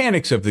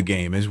mechanics of the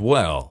game as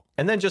well.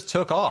 and then just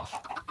took off.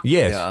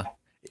 Yes. Yeah.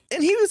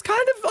 And he was kind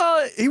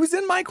of, he was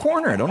in my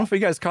corner. I don't know if you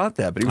guys caught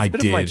that, but he was I a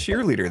bit of my did.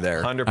 cheerleader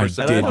there.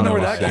 100%. I did don't know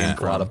where notice that came that.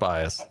 from. A lot of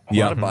bias. A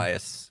Yeah. lot of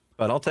bias,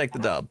 but I'll take the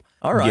dub.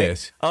 All right.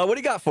 Yes. What do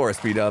you got for us,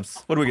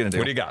 Bdubs? What are we going to do?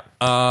 What do you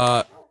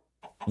got?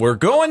 We're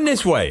going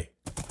this way.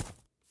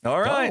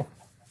 All right.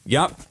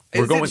 Yep.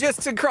 We're Is going. it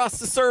just to cross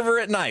the server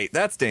at night?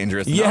 That's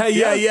dangerous. Yeah.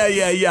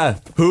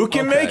 enough. Who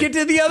can Okay. make it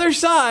to the other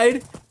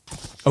side?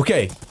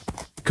 Okay.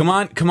 Come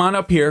on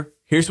up here.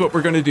 Here's what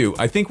we're gonna do.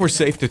 I think we're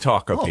safe to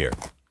talk up here.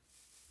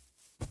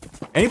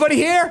 Anybody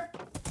here?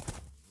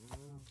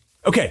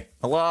 Okay.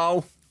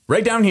 Hello?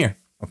 Right down here.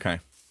 Okay.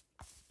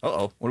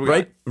 Uh-oh. What do we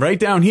got? Right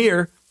down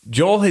here.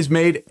 Joel has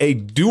made a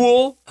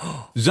dual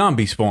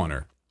zombie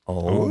spawner.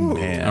 Oh,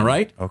 man. All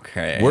right?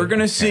 Okay. We're going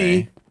to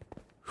see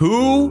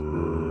who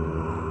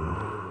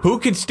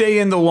can stay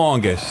in the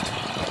longest.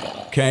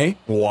 Okay?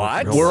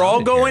 What? We're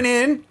all going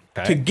in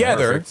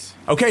together. Perfect.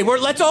 Okay,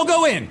 let's all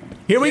go in.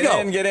 Here we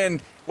go. Get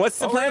in. What's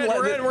the plan?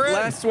 We're in.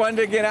 Last one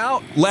to get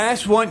out?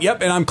 Last one.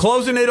 Yep, and I'm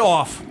closing it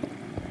off.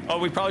 Oh,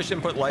 we probably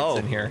shouldn't put lights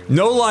in here.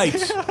 No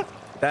lights.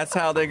 That's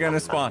how they're going to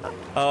spawn.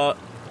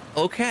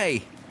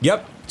 Okay.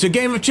 Yep. It's a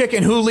game of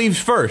chicken. Who leaves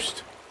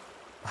first?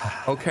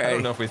 Okay. I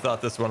don't know if we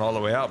thought this one all the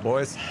way out,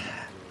 boys.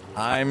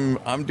 I'm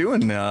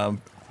doing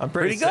I'm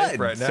pretty good safe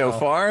right now. so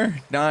far.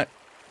 Not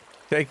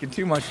taking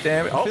too much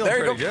damage. Oh, Feeling there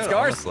you go. pretty good,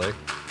 Scars. honestly.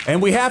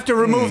 And we have to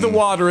remove the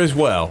water as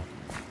well.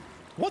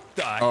 What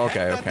the heck?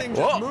 Okay, That okay. thing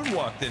just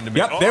moonwalked into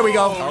me. Yep, there we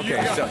go.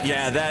 Okay, so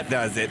yeah, that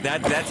does it.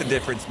 That's a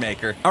difference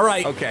maker. All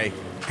right. Okay.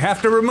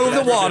 Have to remove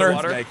the water.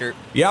 Maker.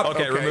 Yep.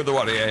 Okay, remove the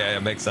water. Yeah.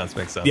 Makes sense.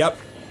 Yep.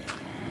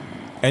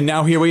 And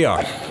now here we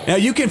are. Now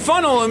you can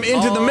funnel them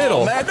into the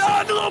middle. Man,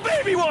 no, the little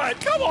baby one.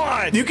 Come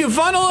on. You can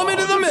funnel them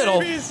into the middle.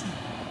 Babies.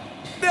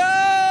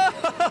 No!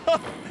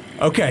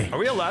 Okay. Are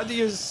we allowed to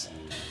use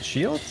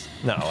shields?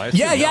 No.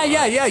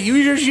 Yeah.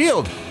 Use your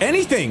shield.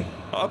 Anything.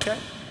 Okay.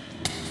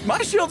 My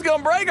shield's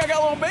gonna break. I got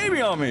a little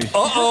baby on me.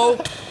 Uh-oh.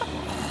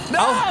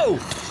 No!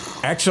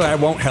 Actually, I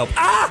won't help.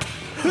 Ah!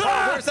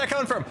 Oh, where's that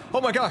coming from? Oh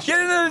my gosh. Get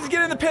in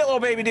the pit, little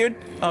baby dude.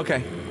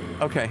 Okay.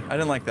 I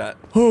didn't like that.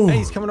 Hey,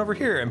 he's coming over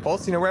here.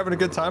 Impulse, we're having a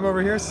good time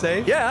over here.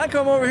 Safe. Yeah, I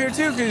come over here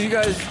too because you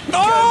guys made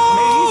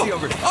it easy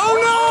over. Oh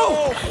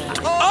no!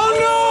 Oh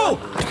no!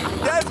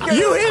 That's good.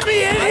 You hit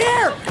me in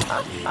here!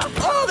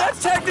 Oh,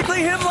 that's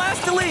technically him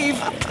last to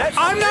leave.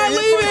 I'm not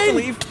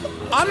leaving!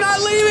 I'm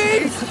not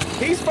leaving!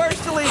 He's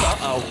first to leave.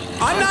 Uh-oh.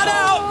 I'm not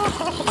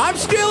out! I'm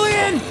still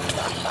in!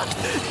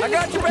 I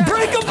got your back.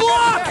 Break a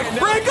block!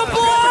 Break a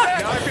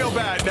block!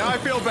 Now I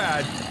feel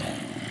bad.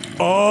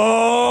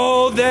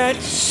 Oh, that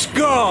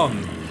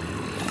scum!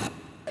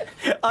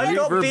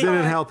 Reverb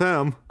didn't help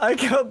him. I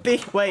got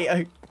beat.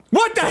 Wait.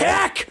 What the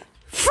heck?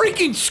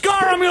 Freaking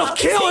Scar, I'm gonna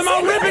kill him!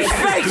 I'll rip his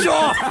face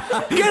off!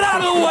 Get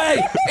out of the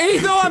way!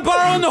 Etho, I'm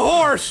borrowing the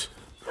horse!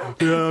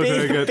 Yeah,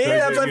 take it.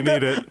 You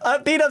need it.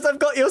 Bdubs, I've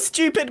got your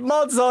stupid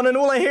mods on, and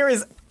all I hear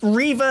is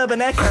reverb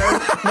and echo.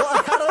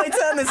 How do I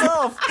turn this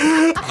off?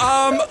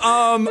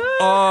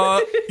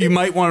 You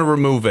might want to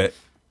remove it.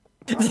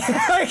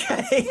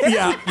 Okay.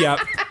 Yeah.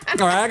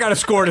 All right, I got a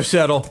score to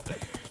settle.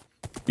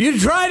 You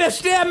try to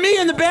stab me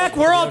in the back,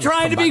 we're all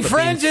trying to be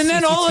friends, and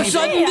then all of a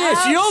sudden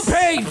this. You'll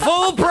pay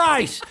full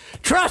price.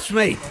 Trust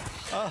me.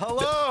 Hello.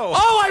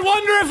 Oh, I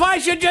wonder if I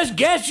should just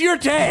guess your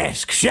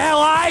task, shall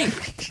I?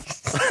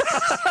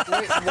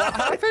 Wait, what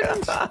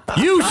happened?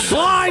 You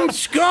slime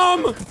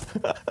scum!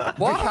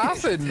 What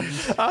happened?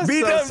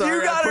 Bdubs,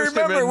 you gotta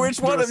remember which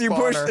one of you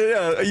pushed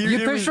it. You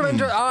pushed him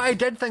into. Oh, I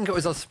did think it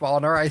was a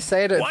spawner. I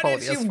said it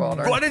probably a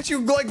spawner. Why didn't you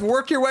like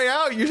work your way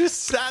out? You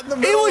just sat in the It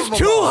middle. was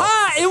too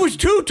high. It was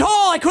too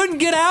tall. I couldn't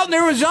get out, and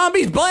there were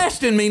zombies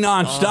blasting me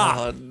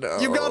nonstop. No.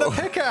 You got a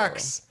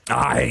pickaxe.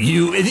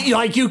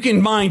 You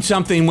can mine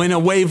something when a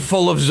wave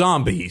full of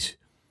zombies.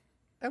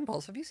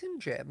 Impulse, have you seen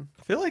Jim?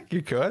 I feel like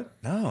you could.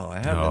 No, I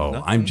haven't.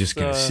 No, I'm just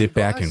gonna sit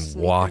back and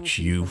watch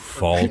you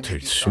fall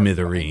to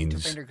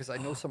smithereens. Because I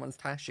know someone's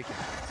task you can.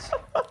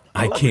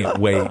 I can't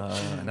wait.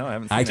 No, I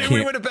haven't. I Dude, we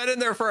can't. would have been in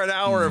there for an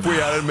hour if we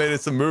hadn't made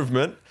it some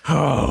movement.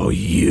 Oh,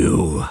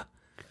 you.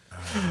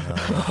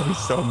 He's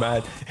so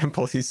mad.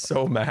 Impulse, he's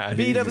so mad.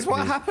 Bdubs,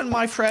 what happened,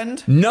 my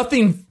friend?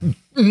 Nothing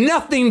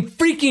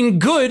freaking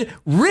good.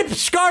 Rip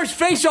Scar's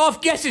face off.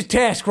 Guess his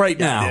task right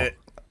now.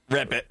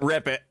 Rip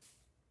it.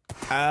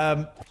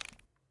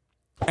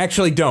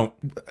 Actually, don't.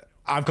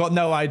 I've got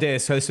no idea,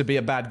 so this would be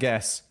a bad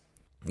guess.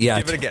 Yeah.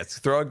 Give it a guess.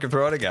 Throw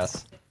out a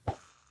guess.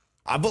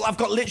 I've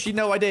got literally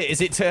no idea.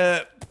 Is it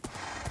to...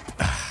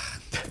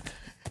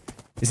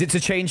 Is it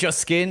to change your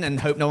skin and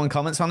hope no one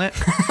comments on it?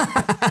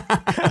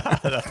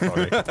 That's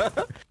funny.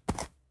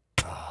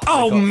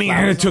 Oh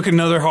man, it took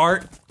another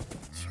heart.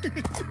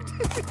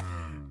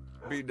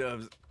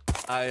 Bdubs,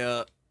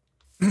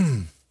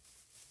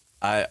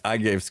 I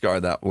gave Scar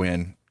that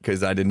win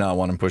because I did not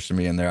want him pushing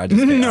me in there. I just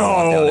walked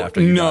out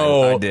after you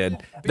died. I did.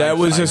 That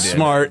was a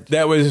smart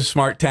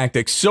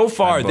tactic. So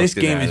far, this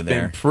game has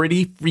been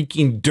pretty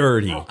freaking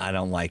dirty. I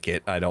don't like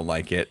it.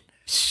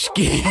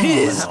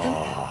 Skiz,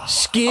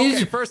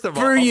 Okay, first of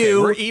all, for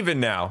you. we're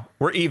even now.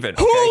 We're even.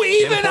 Who okay?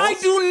 even? Impulse? I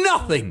do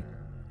nothing.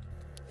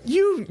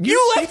 You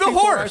left the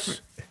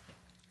horse.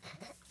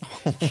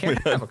 Can't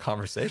have a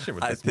conversation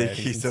with this man.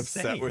 He's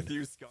insane. upset with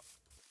you, Scar.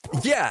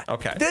 Yeah.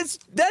 Okay.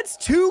 That's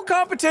 2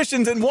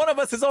 competitions and one of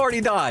us has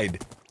already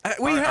died.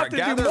 We have to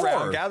do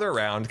more. Gather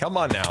around. Come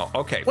on now.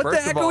 Okay. What the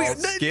first heck of are we- all,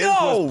 Skiz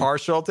No! was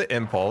partial to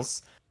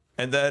Impulse,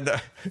 and then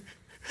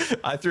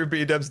I threw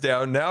Bdubs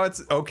down. Now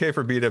it's okay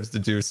for Bdubs to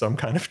do some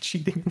kind of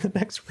cheating in the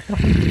next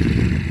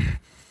round.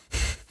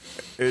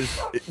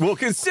 Well,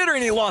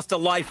 considering he lost a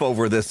life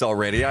over this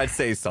already, I'd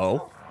say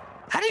so.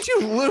 How did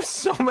you lose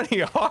so many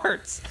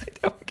hearts? I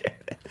don't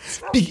get it.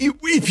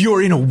 If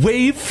you're in a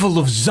wave full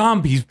of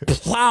zombies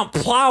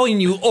plowing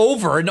you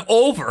over and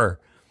over,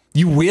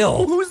 You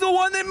will. Who's the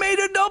one that made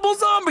a double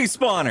zombie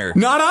spawner?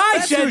 Not I,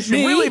 That's who said should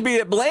me. really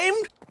be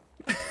blamed.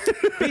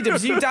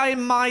 Bdubs, you die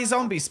in my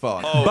zombie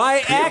spawn.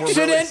 By We're really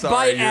accident, sorry,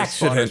 by your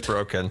spawner's accident.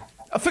 broken.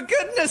 For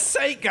goodness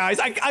sake, guys.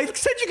 I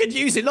said you could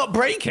use it, not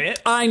break it.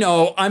 I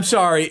know. I'm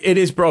sorry. It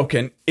is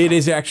broken. It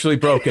is actually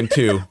broken,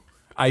 too.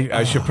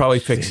 I should probably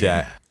fix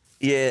that.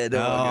 Yeah,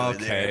 no.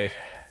 Okay.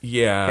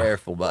 Yeah.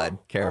 Careful, bud.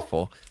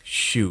 Careful.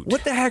 Shoot.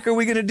 What the heck are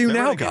we gonna do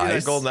Remember now, I gave you that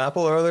guys? golden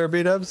apple earlier,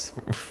 B-dubs?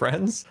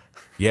 Friends?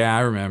 Yeah, I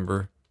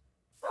remember.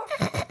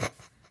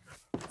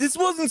 This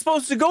wasn't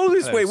supposed to go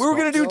this way. We were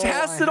gonna do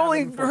tasks that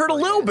only hurt a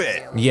little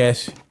bit.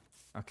 Yes.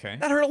 Okay.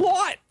 That hurt a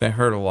lot. That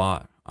hurt a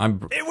lot.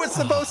 It was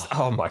supposed.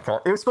 Oh my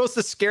god! It was supposed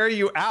to scare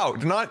you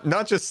out,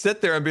 not just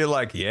sit there and be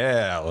like,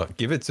 "Yeah, look,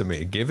 give it to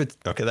me, give it."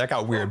 Okay, that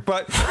got weird,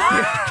 but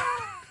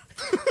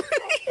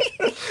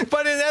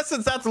but in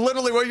essence, that's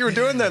literally what you were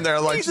doing then. There,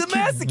 like, He's a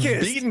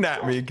masochist. beating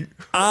at me.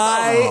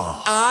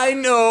 I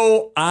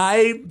know.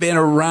 I've been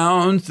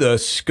around the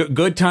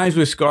good times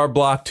with Scar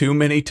Block too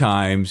many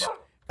times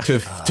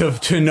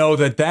to know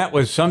that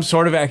was some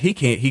sort of act.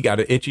 He got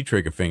an itchy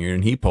trigger finger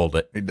and he pulled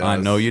it. He does. I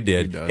know you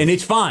did, He does. and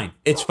it's fine.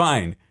 It's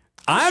fine.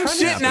 I'm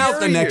sitting out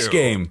the next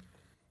game.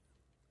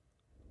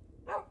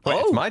 Wait,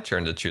 it's my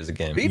turn to choose a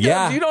game. B-dubs,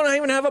 Yeah. you don't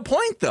even have a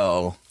point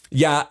though.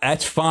 Yeah,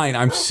 that's fine.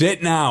 I'm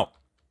sitting out.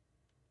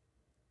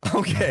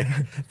 Okay,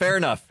 fair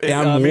enough. And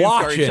I'm me and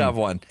Scar each watching have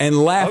one. and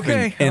laughing,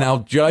 Okay. and I'll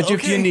judge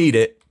if you Okay. need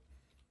it.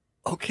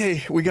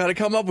 Okay, we got to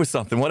come up with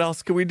something. What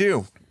else can we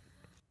do?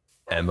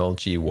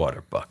 MLG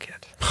water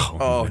bucket.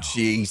 Oh,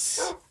 jeez.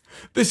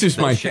 This is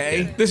my.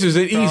 Okay. This is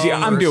an easy.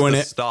 I'm doing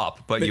it.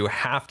 Stop, but you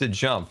have to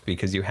jump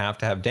because you have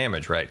to have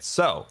damage, right?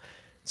 So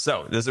this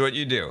is what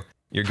you do.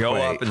 You go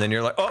up and then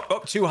you're like,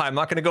 oh, too high. I'm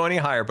not going to go any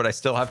higher, but I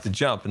still have to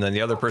jump. And then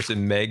the other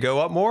person may go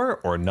up more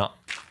or not.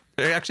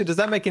 Actually, does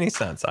that make any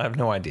sense? I have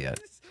no idea.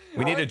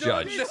 We need a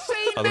judge.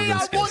 Other than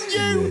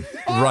skills.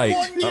 Right.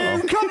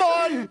 You come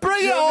on,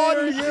 bring it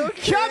on.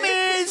 Come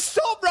in,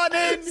 stop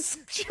running.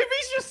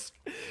 Jimmy's just...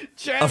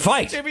 A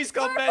fight. Jimmy's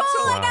gone Purple,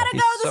 I gotta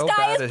he's go. The so sky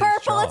bad is at his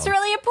purple. It's job.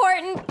 really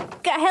important.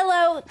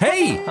 Hello.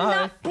 Hey.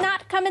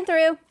 Not coming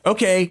through.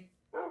 Okay.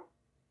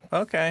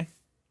 Okay.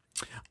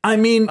 I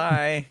mean,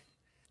 Bye.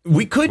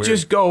 we could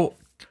just go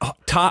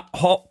top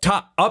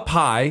up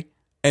high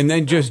and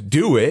then just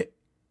do it.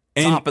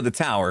 And Top of the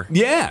tower.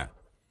 yeah.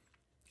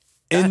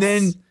 And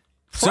then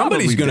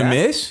somebody's probably gonna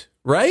best. miss,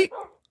 right?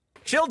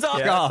 Chill, Doc.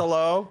 Yes,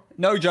 hello?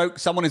 No joke.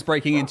 Someone is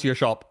breaking into your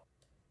shop.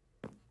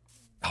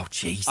 Oh,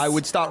 jeez. I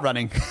would start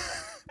running.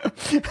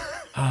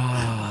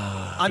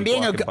 I'm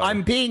being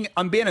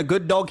a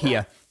good dog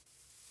here.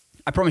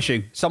 I promise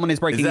you. Someone is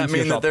breaking Does that into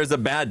your mean that shop. there's a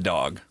bad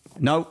dog?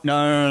 No.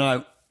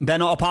 They're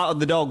not a part of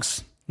the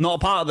dogs. Not a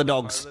part of the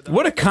dogs.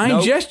 What a kind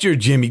Nope. gesture,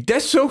 Jimmy.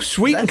 That's so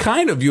sweet and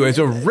kind of you as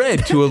a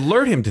red to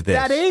alert him to this.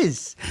 That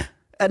is.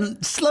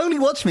 And slowly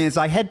watch me as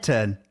I head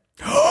turn.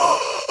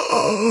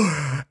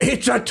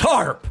 It's a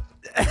tarp.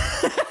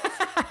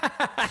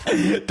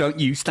 Don't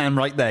you stand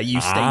right there. You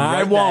stay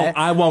I right won't. there.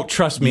 I won't.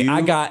 Trust me.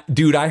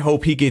 Dude, I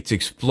hope he gets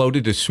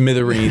exploded to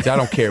smithereens. I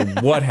don't care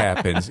what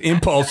happens.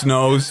 Impulse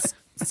knows.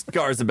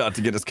 Scar's about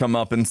to get us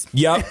comeuppance.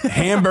 Yep.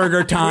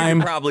 Hamburger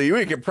time.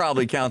 We could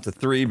probably count to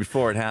 3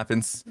 before it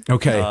happens.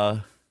 Okay.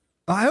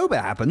 I hope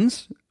it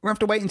happens. We'll have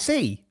to wait and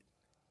see.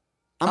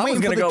 I was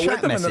going to go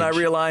with them, and then I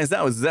realized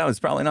that was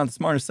probably not the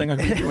smartest thing I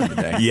could be doing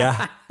today.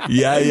 Yeah.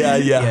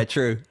 Yeah.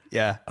 True.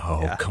 Yeah.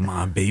 Oh, come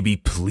on, baby,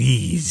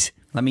 please.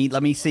 Let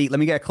me see. Let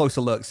me get a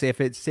closer look. See if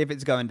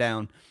it's going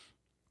down.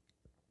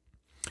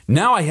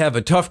 Now I have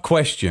a tough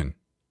question.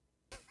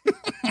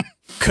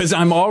 Because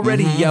I'm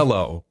already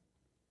yellow.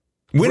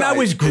 When I Right.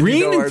 was Did you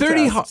green know and our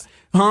 30, tasks?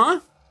 huh?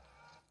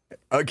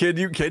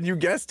 Can you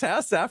guess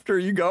tasks after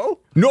you go?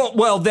 No,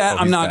 well, that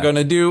I'm he's not back. going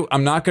to do.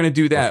 I'm not going to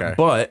do that. Okay.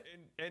 But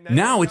And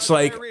now it's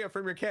like,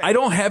 I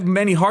don't have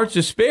many hearts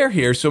to spare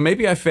here, so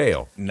maybe I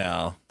fail.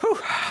 No.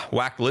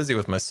 Whacked Lizzie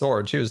with my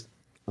sword. She was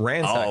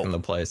ransacking the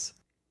place.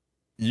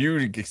 You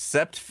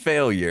accept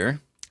failure.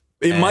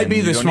 It might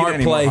be the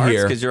smart play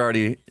here. Because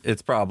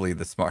it's probably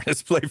the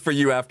smartest play for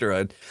you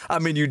after I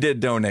mean, you did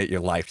donate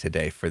your life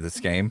today for this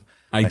game.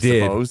 I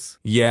did. Suppose.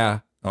 Yeah.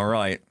 All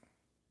right.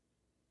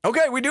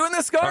 Okay, we doing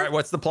this, Scar? All right,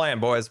 what's the plan,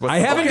 boys? I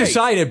haven't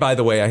decided, by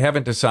the way. I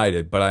haven't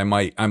decided, but I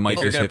might You're just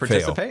going to hit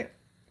participate? fail.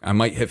 I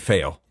might hit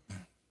fail.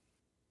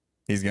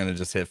 He's going to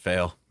just hit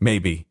fail.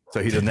 Maybe.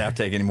 So he doesn't have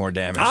to take any more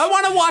damage. I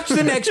want to watch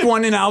the next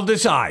one and I'll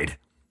decide.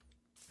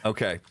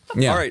 Okay.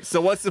 Yeah. All right. So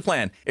what's the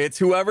plan? It's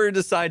whoever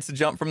decides to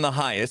jump from the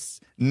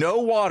highest. No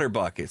water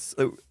buckets.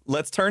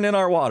 Let's turn in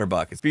our water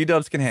buckets.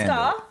 B-dubs can handle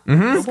Star? it.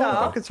 The Star?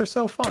 water buckets are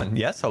so fun.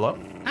 Yes, hello?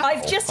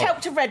 I've just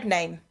helped a red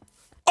name.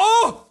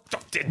 Oh!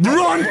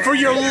 Run for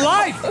your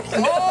life!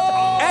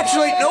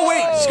 Actually, no,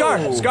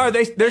 wait. Scar,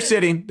 they're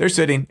sitting. They're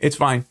sitting. It's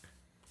fine.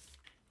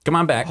 Come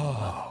on back.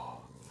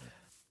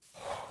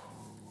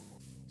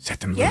 Set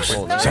them loose.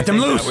 no. Set them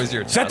That was loose.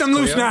 your Set task, them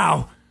loose Leo?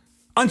 now.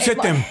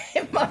 Unset them.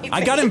 It might I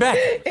be. got him back.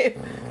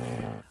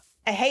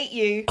 I hate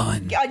you.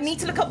 I need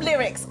to look up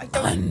lyrics. I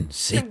don't.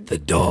 Unsit the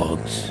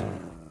dogs.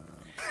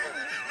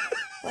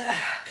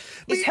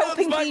 is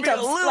helping might be a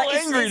Bdubs. little Like,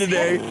 angry it's-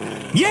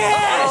 today.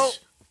 Yes!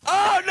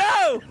 Oh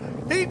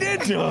no! He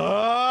did.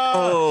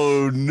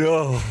 Oh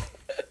no!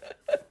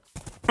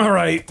 All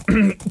right,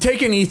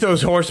 taking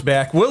Ethos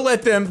horseback. We'll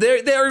let them.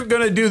 They're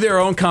going to do their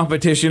own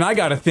competition. I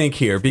got to think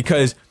here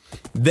because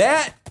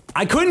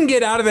I couldn't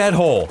get out of that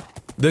hole.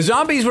 The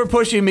zombies were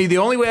pushing me. The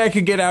only way I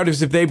could get out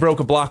is if they broke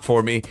a block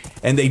for me,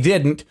 and they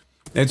didn't.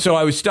 And so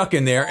I was stuck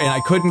in there, and I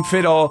couldn't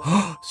fit all.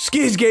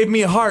 Skiz gave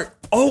me a heart.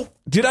 Oh,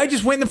 did I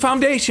just win the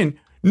foundation?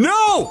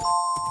 No!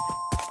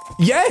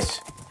 Yes!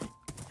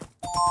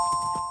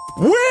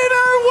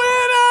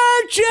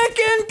 Winner,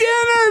 chicken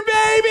dinner,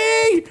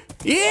 baby!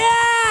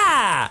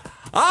 Yeah!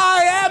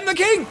 I am the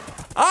king!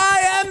 I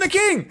am the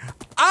king!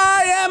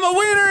 I am a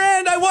winner,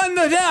 and I won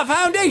the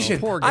foundation! Oh,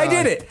 poor guy. I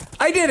did it!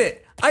 I did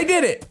it! I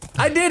did it!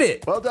 I did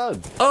it! Well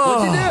done. Oh.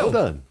 What'd you do? Well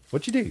done.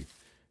 What'd you do?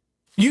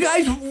 You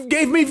guys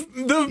gave me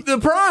the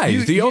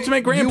prize, the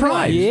ultimate grand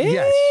prize.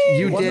 Yes,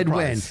 you Won the did win.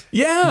 prize.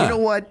 Yeah. You know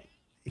what?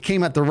 It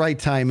came at the right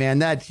time, man.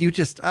 That you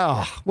just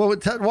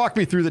walk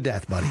me through the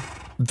death, buddy.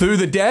 Through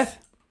the death?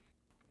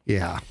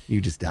 Yeah,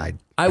 you just died.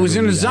 I was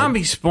in a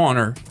zombie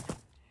spawner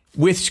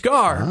with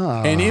Scar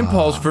and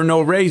Impulse for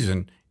no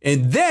reason.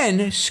 And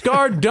then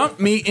Scar dumped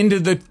me into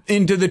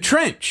the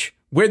trench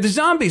where the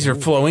zombies are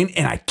flowing,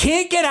 and I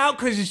can't get out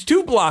because it's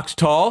 2 blocks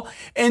tall,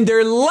 and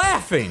they're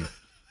laughing.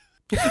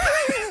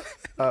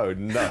 Oh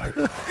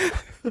no!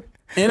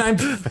 And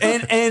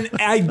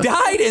I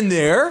died in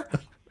there,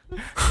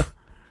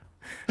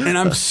 and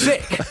I'm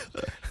sick.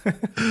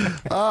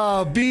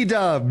 Oh,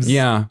 Bdubs.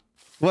 Yeah.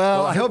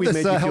 Well, I hope we this made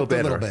you feel helped a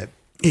little better. bit.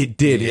 It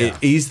did. Yeah. It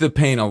eased the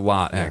pain a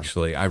lot,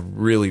 actually. I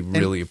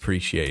really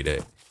appreciate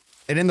it.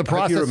 And in the I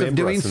hope you process of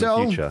remember doing us in the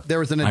so, future. there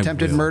was an I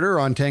attempted will. murder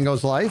on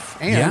Tango's life,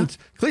 and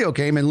Cleo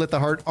came and lit the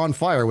heart on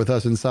fire with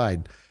us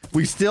inside.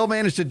 We still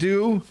managed to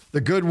do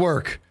the good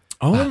work.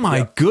 Oh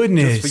my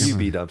goodness! Just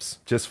for you, Bdubs.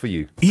 Just for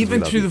you.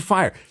 Even through the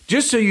fire.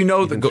 Just so you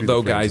know, Even through the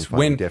though, flames guys, of fire,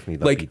 when we definitely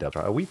love like, Bdubs.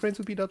 Are we friends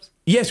with Bdubs?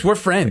 yes, we're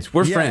friends.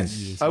 We're Yes.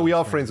 friends. Oh, we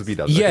are friends with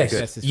Bdubs. Yes,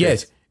 Okay, good.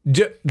 yes.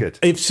 Good.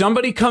 If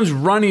somebody comes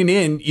running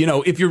in,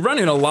 if you're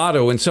running a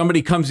lotto and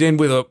somebody comes in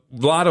with a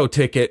lotto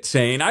ticket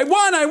saying, I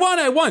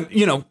won,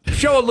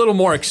 show a little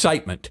more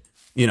excitement.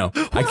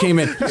 I came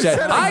in, said,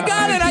 I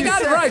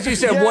got it right. You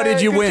said, what did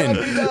you win?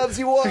 Bdubs,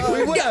 you won.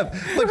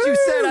 But you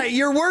said,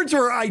 your words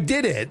were, I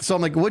did it. So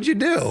I'm like, what'd you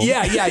do?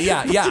 Yeah.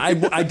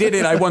 I did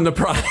it. I won the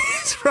prize.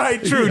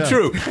 Right. True.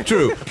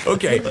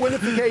 Okay.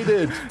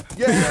 Winnificated.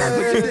 Yeah,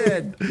 but you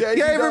did.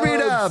 Yay for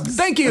Bdubs.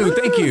 Thank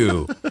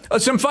you.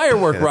 Some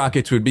firework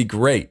rockets would be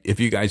great if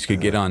you guys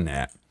could get on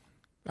that.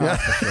 Oh,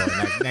 for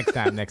sure.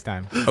 Next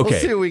time. Okay. We'll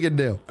see what we can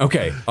do.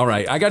 Okay. All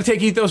right. I got to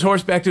take Ethos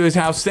Horse back to his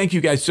house. Thank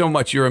you guys so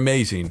much. You're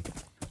amazing.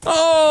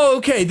 Oh,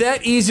 okay.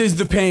 That eases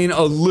the pain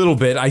a little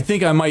bit. I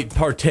think I might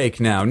partake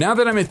now. Now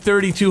that I'm at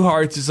 32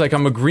 hearts, it's like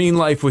I'm a green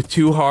life with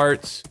 2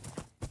 hearts.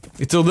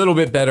 It's a little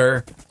bit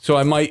better. So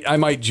I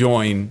might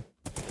join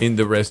in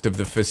the rest of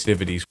the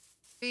festivities.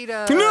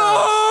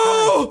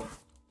 No!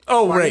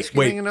 Oh, wait.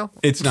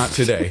 It's not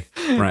today.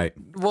 Right.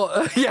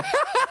 Well, yeah.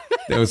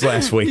 That was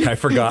last week. I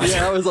forgot.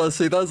 Yeah, that was last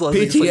week.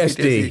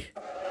 PTSD.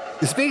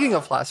 Speaking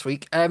of last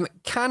week,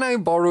 can I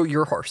borrow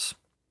your horse?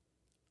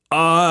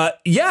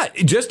 Yeah,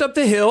 just up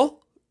the hill.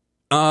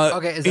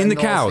 Okay, is in that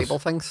the cows. stable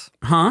things?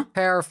 Huh?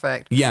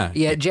 Perfect. Yeah.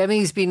 Yeah,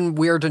 Jimmy's been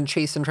weird and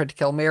chasing, tried to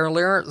kill me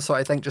earlier, so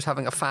I think just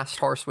having a fast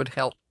horse would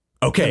help.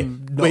 Okay.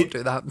 Not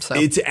do that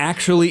himself. It's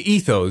actually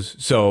Ethos,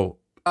 so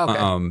Okay,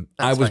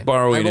 I was fine.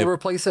 borrowing I will it.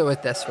 replace it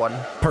with this one.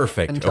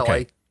 Perfect. Until Okay.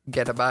 I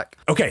get it back.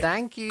 Okay.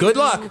 Thank you. Good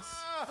luck.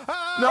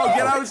 No,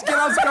 get out,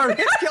 Scar.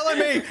 It's killing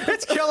me.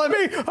 It's killing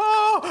me.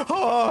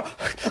 Oh,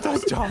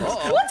 those dogs.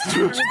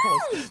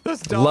 Those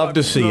dogs. Love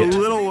to see it.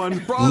 Little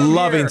one.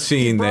 Loving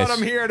seeing Brought this.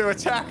 him here to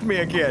attack me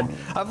again.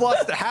 I've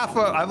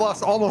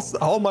lost almost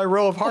all my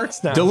row of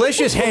hearts now.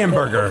 Delicious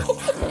hamburger.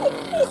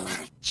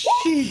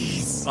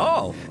 Jeez.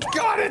 Oh.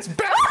 God, it's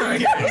back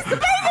again. It's the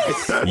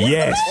baby!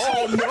 Yes.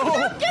 Oh,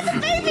 no. Get the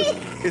baby!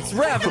 It's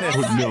ravenous.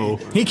 Oh, no.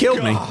 He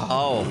killed me.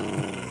 Oh.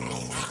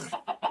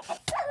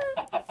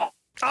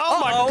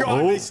 Oh, my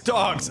God. These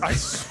dogs.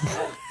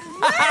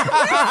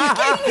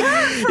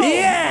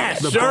 Yeah,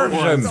 serve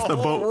him. The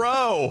boat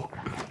row.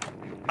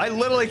 I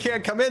literally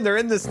can't come in. They're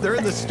in this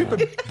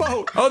stupid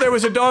boat. Oh, there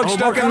was a dog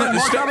stuck in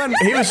the.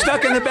 He was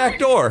stuck in the back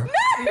door.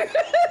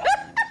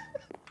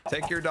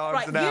 Take your dogs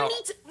Right, and you out.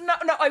 need to.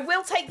 No, I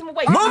will take them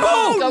away.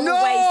 Mumbo! Go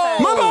away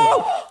first.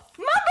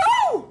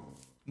 Mumbo!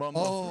 Mumbo!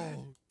 Oh.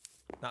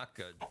 Not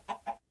good. Not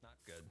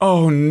good.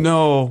 Oh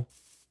no.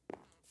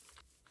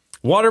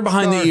 Water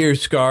behind the ears,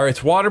 Scar.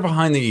 It's water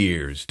behind the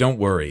ears. Don't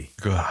worry.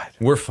 God.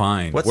 We're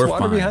fine. What's We're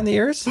water fine. behind the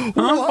ears? Huh?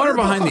 Water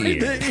behind the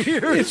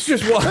ears. It's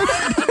just water.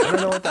 I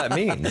don't know what that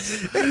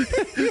means.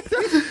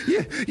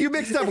 You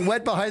mixed up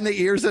wet behind the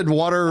ears and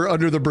water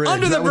under the bridge.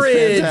 Under the That was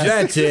bridge.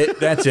 fantastic.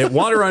 That's it.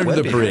 Water under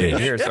the bridge.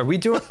 Ears. Are we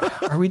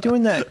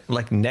doing that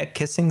like neck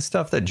kissing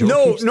stuff that Joel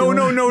No, keeps doing?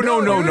 No.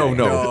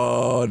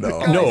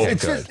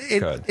 It's Good, just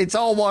good. it's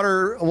all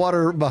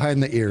water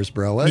behind the ears,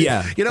 bro.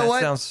 Yeah. You know That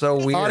what? sounds so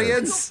weird.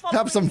 Audience,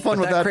 have some fun fun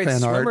with that that creates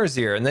fan art. swimmer's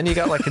ear, and then you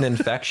got like an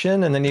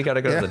infection, and then you got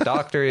to go to the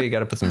doctor. You got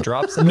to put some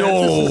drops in there.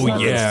 No,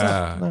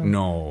 yeah,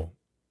 no.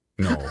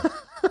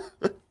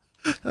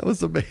 That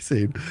was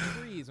amazing.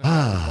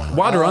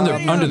 Water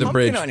under the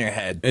bridge. On your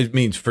head. It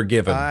means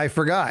forgiven. I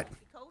forgot.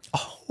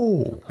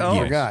 Oh, I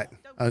yes. forgot.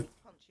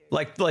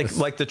 Like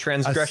the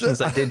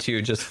transgressions I did to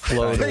you just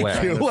flowed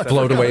away.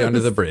 Float away under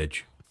the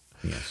bridge.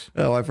 Yes.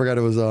 Oh, I forgot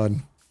it was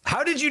on.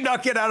 How did you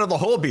not get out of the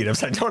hole,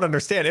 Bdubs? I don't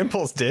understand.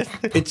 Impulse did.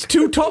 It's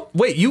too tall.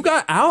 Wait, you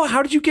got out?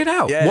 How did you get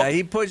out? Yeah,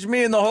 he pushed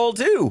me in the hole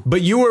too.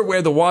 But you were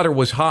where the water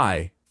was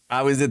high.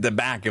 I was at the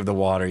back of the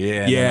water.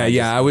 Yeah.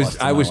 Yeah. I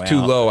was too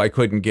low. I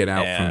couldn't get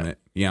out from it.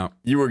 Yeah.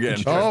 You were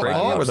getting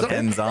pushed with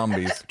 10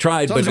 zombies.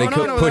 Tried, but they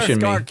kept pushing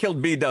me. Scar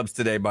killed Bdubs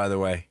today, by the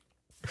way.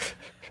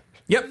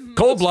 Yep,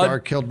 cold blood. Scar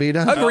killed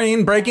Bdubs. A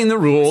green breaking the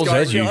rules Scar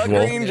as usual. A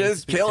green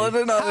just killing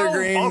another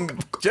green.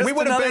 Just we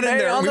would have been in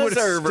there. We would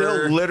have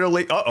still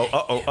literally.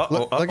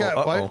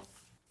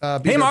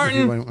 Hey,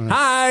 Martin.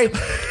 Hi.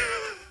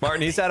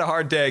 Martin, he's had a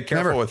hard day.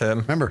 Careful with him.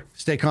 Remember,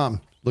 stay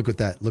calm. Look at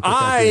that. Look what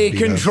that I did,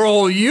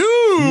 control you.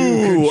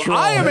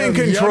 I am in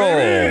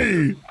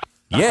control.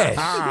 Yes.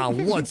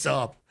 What's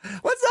up?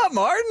 What's up,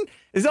 Martin?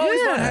 It's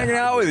always fun hanging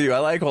out with you. I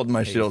like holding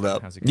my shield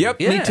up. Yep,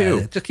 me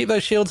too. Just keep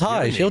those shields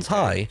high. Shields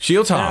high.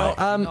 Shields high.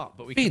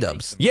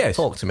 Bdubs. Yes.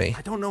 Talk to me.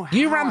 I don't know.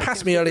 You ran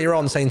past me earlier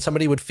on saying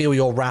somebody would feel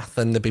your wrath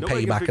and there'd be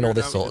payback and all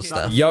this sort of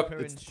stuff.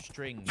 Yep.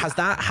 Has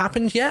that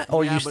happened yet,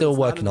 or are you still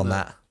working on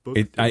that?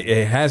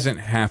 It hasn't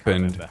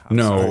happened.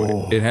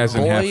 No, it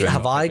hasn't happened. Boy,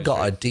 have I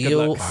got a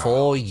deal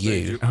for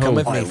you. Come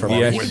with me for a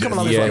moment. You can come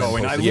along this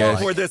way. I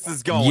love where this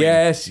is going.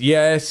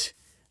 Yes.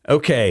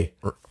 Okay.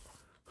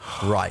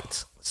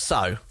 Right.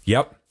 So.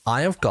 Yep.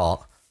 I have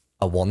got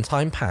a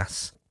one-time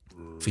pass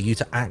for you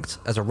to act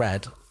as a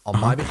red on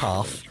my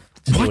behalf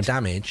to deal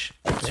damage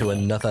to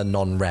another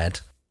non-red.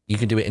 You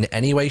can do it in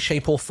any way,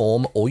 shape, or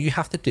form. All you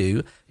have to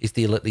do is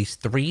deal at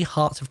least 3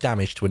 hearts of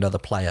damage to another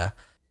player.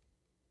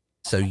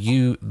 So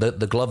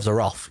the gloves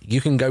are off.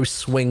 You can go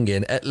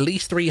swinging at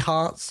least 3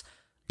 hearts.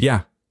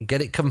 Yeah.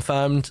 Get it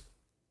confirmed,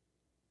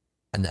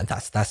 and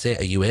that's it.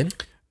 Are you in?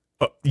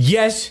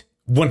 Yes,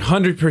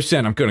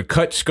 100%. I'm going to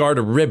cut Scar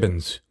to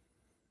ribbons.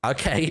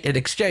 Okay, in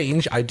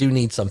exchange, I do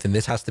need something.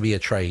 This has to be a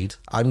trade.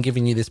 I'm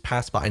giving you this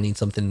pass, but I need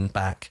something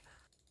back.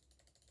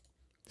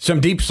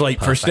 Some deep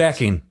slate for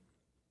stacking.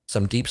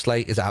 Some deep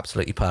slate is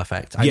absolutely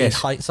perfect. I need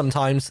height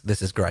sometimes.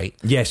 This is great.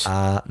 Yes.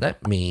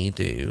 Let me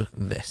do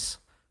this.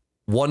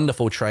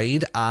 Wonderful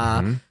trade.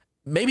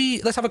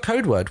 Maybe let's have a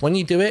code word. When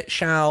you do it,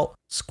 shout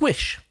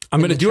squish. I'm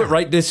going to do it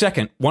right this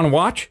second. Want to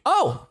watch?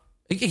 Oh,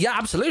 yeah,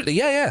 absolutely.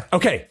 Yeah.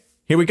 Okay,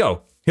 here we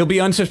go. He'll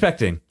be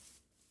unsuspecting.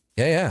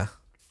 Yeah.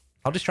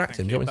 I'll distract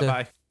him. Do you want me to?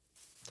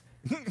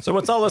 Bye-bye. So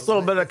what's all this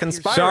little bit of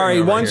conspiring?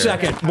 Sorry, one here?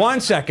 second.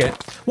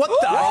 What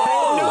the?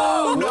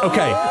 No.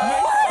 Okay.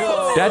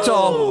 That's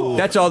all.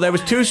 That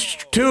was two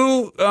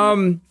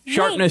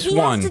sharpness Wait, he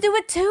one. has to do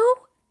it too?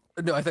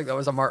 No, I think that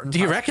was a Martin. Do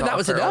you reckon that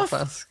was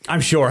enough? I'm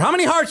sure. How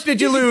many hearts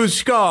did you lose,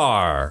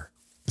 Scar?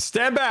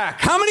 Stand back.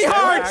 How many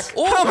hearts?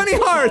 How many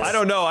hearts? I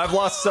don't know. I've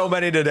lost so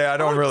many today. I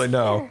don't really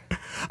know.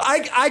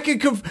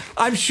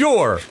 I'm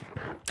sure.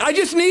 I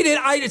just needed.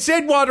 I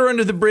said water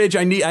under the bridge.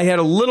 I had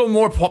a little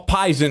more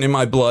poison in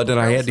my blood, and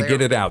I had to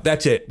get it out.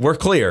 That's it. We're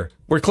clear.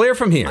 We're clear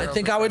from here. I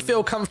think I would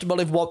feel comfortable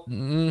if I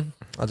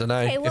don't know.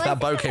 Okay, well, if that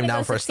bow came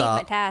down for a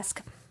start.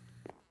 Task.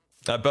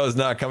 That bow's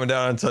not coming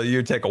down until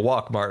you take a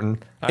walk,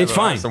 Martin. It's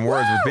fine. Some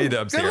words with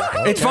Bdubs here.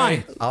 It's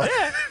fine.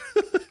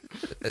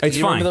 It's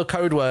you fine. Remember the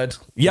code word?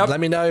 Yep. Let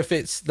me know if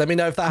that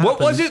happens. What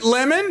was it?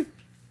 Lemon?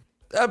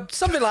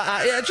 Something like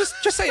that. Yeah.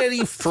 Just say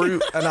any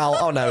fruit, and I'll.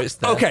 Oh no, it's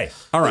there. Okay.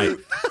 All right.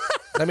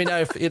 Let me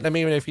know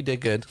if you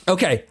did good.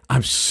 Okay.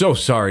 I'm so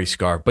sorry,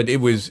 Scar, but it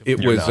was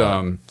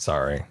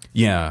sorry.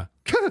 Yeah.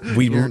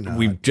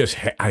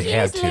 I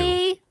had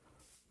to.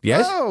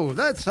 Yes. Oh,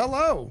 that's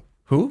hello.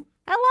 Who?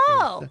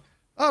 Hello.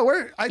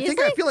 Oh, I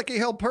feel like he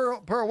held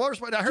Pearl Water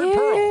Spot. I heard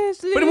Pearl.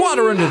 But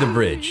water under the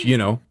bridge,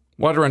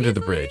 Water under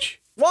the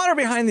bridge. Water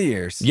behind the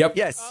ears. Yep.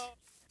 Yes.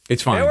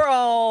 It's fine. They were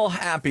all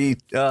happy.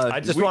 I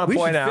just want to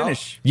point out,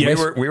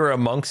 we were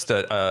amongst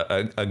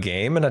a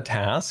game and a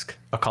task,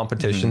 a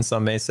competition,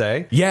 some may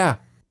say. Yeah.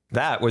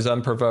 That was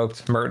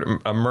unprovoked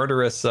a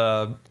murderous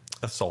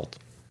assault.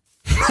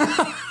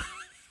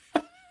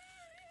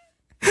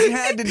 He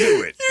had to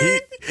do it.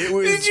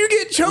 Did you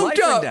get choked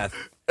up? Death.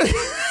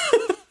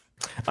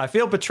 I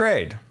feel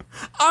betrayed.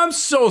 I'm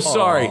so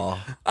sorry.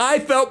 I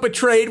felt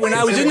betrayed when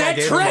I was in that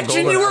trench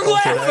and you were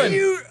laughing.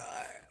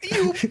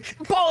 You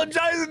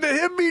apologizing to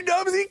him,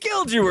 Bdubs. He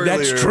killed you earlier.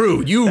 That's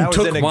true. You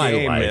took my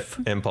game life.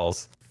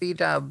 Impulse.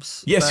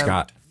 Bdubs. Yes,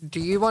 Scott. Do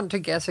you want to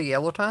guess a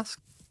yellow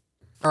task?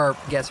 Or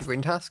guess a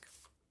green task?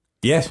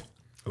 Yes.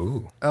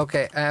 Ooh.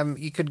 Okay,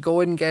 you could go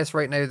and guess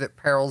right now that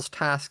Pearl's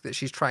task that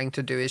she's trying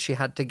to do is she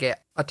had to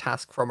get a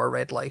task from her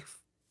red life.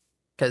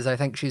 Because I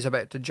think she's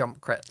about to jump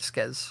crit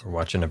Skiz. We're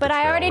watching a But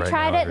I already right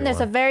tried now, it, and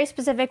there's a very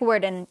specific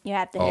word, and you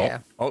have to hit. Yeah.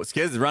 Oh,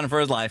 Skiz is running for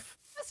his life.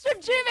 Mr.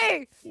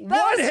 Jimmy!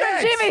 That was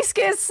from Jimmy,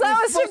 Skiz!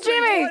 That was from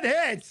Jimmy!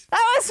 That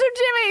was from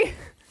Jimmy!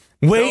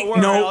 Wait, Don't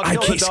worry, no, I'll I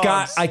kill the can't, Scott.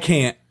 dogs. I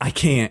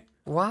can't.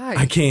 Why?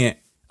 I can't.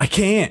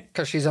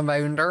 Because she's a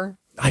mounder.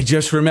 I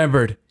just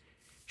remembered.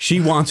 She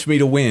wants me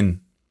to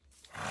win.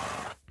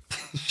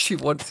 She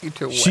wants you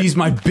to win. She's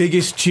my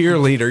biggest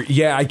cheerleader.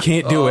 Yeah, I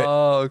can't do it.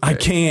 Okay. I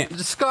can't.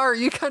 Scar,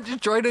 you can't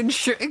just join in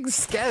shooting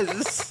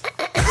Skez.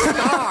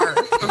 Scar,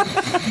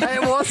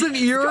 it wasn't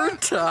your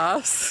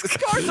task.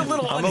 Scar's a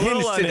little I'm a unhinged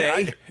little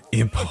today.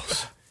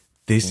 Impulse.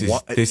 This is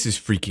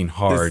freaking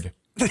hard.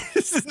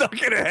 This is not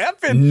gonna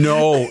happen.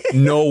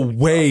 No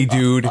way,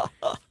 dude.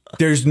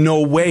 There's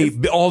no way.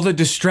 All the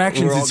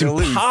distractions, We're all it's gonna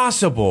lose.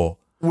 impossible.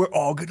 We're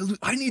all gonna lose.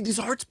 I need these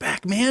hearts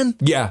back, man.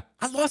 Yeah.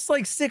 I lost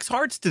like 6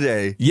 hearts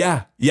today.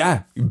 Yeah.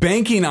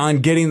 Banking on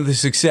getting the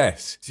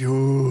success.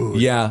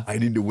 Dude. Yeah. I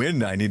need to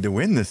win. I need to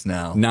win this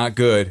now. Not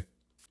good.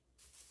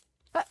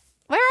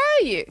 Where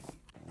are you?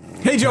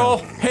 Hey, Joel.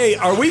 Hey,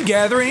 are we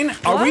gathering?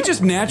 Are we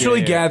just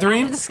naturally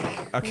gathering?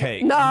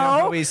 Okay. No.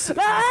 How is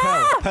Pearl.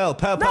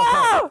 No,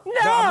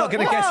 I'm not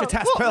going to guess no, your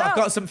task. Pearl, I've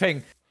got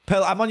something.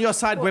 Pearl, I'm on your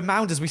side. We're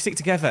mounders. We stick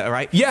together, all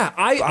right? Yeah,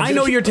 I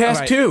know your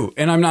task too,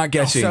 and I'm not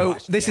guessing. So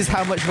this is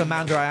how much of a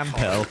mounder I am,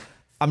 Pearl.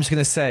 I'm just going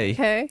to say,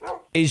 Okay.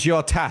 is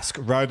your task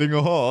riding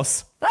a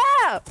horse?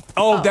 Ah!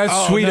 Oh,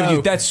 that's sweet of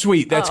you. That's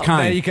sweet. That's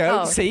kind. There you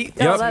go. Oh. See?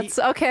 No, Yep. that's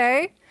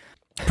okay.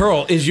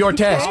 Pearl, is your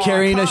task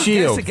carrying a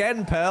shield? Guess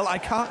again, Pearl. I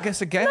can't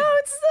guess again. No,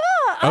 it's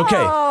not. Okay.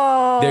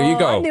 Oh, There you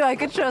go. I knew I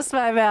could trust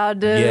my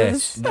mounders.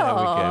 Yes. There we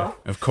go.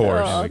 Of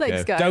course. Oh,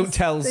 thanks, guys. Don't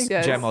tell Thanks,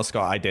 guys. Jem or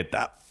Scott I did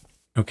that.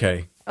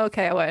 Okay.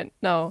 Okay, I went.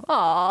 No.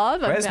 Aw,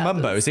 my Where's mounders.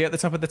 Mumbo? Is he at the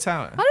top of the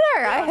tower? I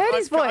don't know. I heard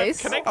his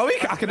voice. Oh,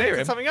 I can hear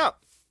him. Something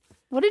up.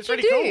 What did you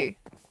really do?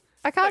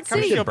 I can't Come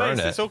to see. your burn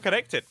base. it. It's all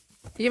connected.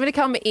 You want me to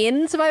come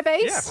into my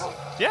base?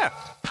 Yeah.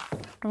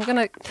 I'm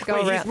gonna go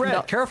Wait, he's around red.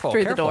 no, Careful,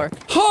 through careful. the door.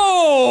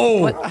 Oh!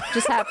 What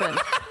just happened?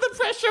 The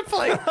pressure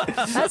plate.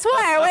 That's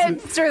why I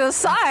went through the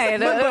side.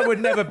 Mumbo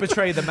would never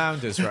betray the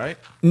mounders, right?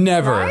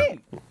 Never. Right?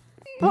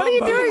 What are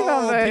you doing, Oh,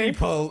 Mumbo?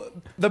 people.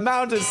 The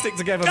mounders stick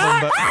together,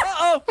 Mumbo.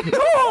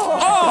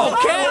 Oh,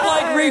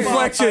 cat-like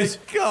reflexes.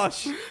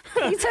 Gosh. He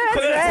turns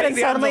red and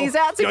suddenly he's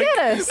out to get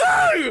us.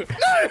 No!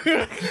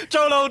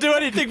 Joel, I will do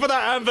anything for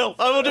that anvil.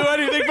 I will do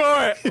anything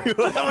for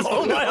it. That was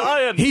all my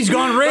iron. He's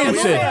gone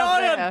rancid.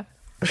 Yeah.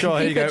 Sure,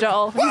 here you Keep it, go.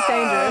 Joel. He's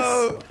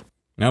dangerous.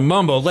 Now,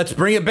 Mumbo, let's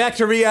bring it back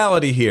to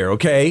reality here,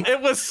 okay?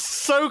 It was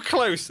so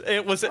close.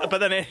 It was, but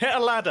then it hit a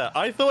ladder.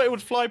 I thought it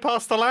would fly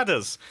past the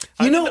ladders.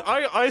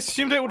 I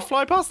assumed it would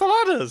fly past the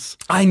ladders.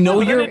 I know But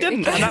then you're. it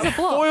didn't, and that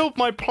foiled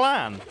my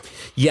plan.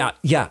 Yeah.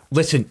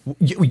 Listen,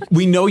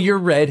 we know you're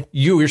red.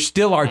 You're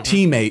still our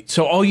teammate.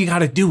 So all you got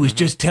to do is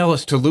just tell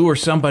us to lure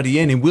somebody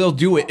in, and we'll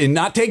do it and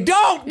not take.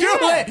 Don't do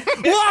it.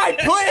 Why,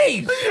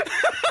 please?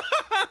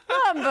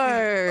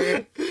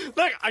 Mumbo.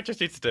 Look, I just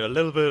need to do a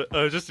little bit.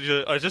 I just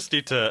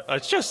need to.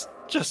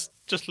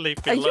 Just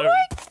leave me Are alone. you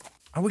right?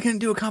 Are we gonna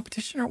do a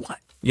competition or what?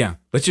 Yeah,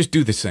 let's just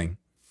do this thing.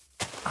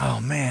 Oh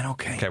man,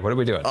 okay. Okay, what are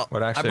we doing?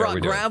 What I actually are brought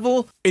we doing?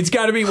 gravel. It's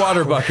got to be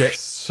water bucket.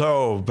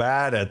 So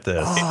bad at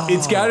this.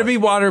 It's got to be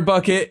water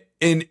bucket,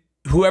 and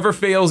whoever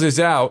fails is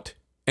out,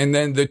 and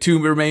then the 2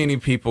 remaining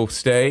people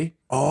stay.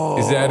 Oh,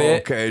 is that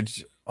it? Okay.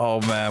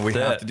 Oh man, we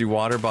have to do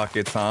water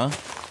buckets, huh?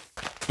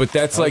 But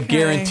that's like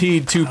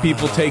guaranteed 2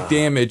 people take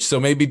damage, so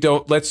maybe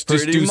don't. Let's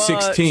just Pretty do much.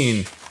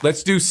 16.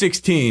 Let's do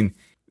 16.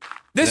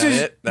 This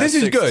is That's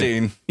 16.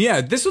 good.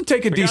 Yeah, this will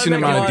take a decent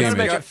amount of We gotta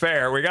damage. make it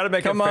fair. We got to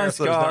make Come it fair on,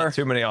 so there's Scar. not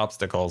too many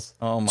obstacles.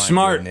 Oh my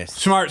Smart, goodness.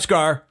 smart,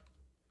 Scar.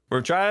 We're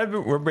trying.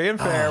 We're being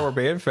fair. We're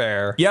being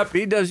fair. Yep.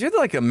 Bdubs, you're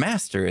like a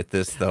master at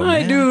this, though.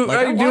 I man. do- Like,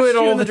 I do watched it you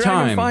all in the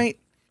dragon time. Fight.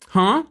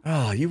 Huh?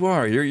 Oh, you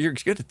are. You're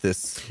good at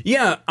this.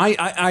 Yeah,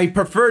 I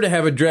prefer to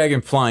have a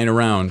dragon flying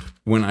around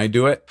when I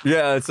do it.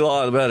 Yeah, it's a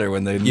lot better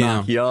when they Yeah.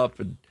 knock you up.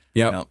 And,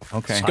 Yep. no,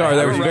 okay. Scar,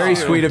 that was All very right.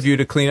 sweet of you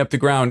to clean up the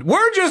ground.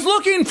 We're just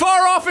looking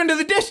far off into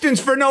the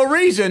distance for no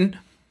reason.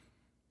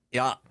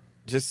 Yeah,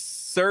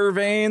 just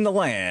surveying the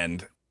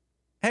land.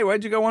 Hey,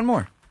 why'd you go one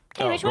more?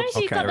 Hey, which one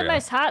of you got the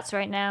most hearts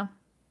right now?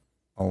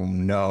 Oh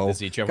no,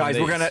 Does each of guys,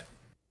 these? we're gonna.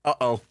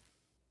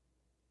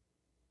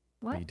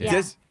 What? did.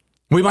 Yeah.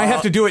 We might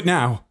have to do it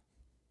now.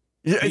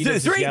 Yeah, Bdubs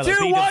is 3, yellow. 2,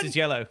 Bdubs 1, is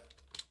yellow.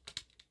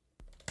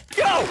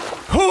 go!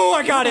 Oh,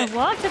 I got it. The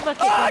water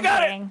bucket I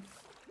got it. thing.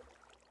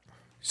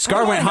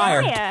 Scar went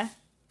higher. Yeah.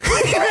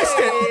 Hey,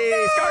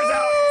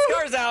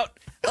 Scar's out.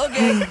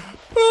 Okay.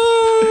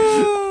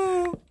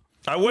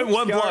 I went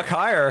 1 block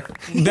higher.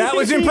 That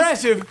was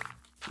impressive.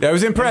 That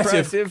was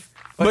impressive.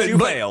 But you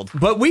failed.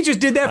 But we just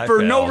did that I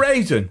for no failed.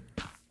 reason.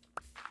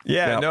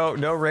 Yeah, Yep.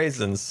 no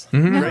raisins. No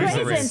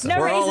raisins. No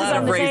We're all raisins out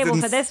on of the table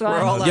raisins. for this one.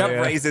 We're all out Yep.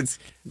 of raisins.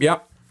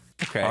 Yep.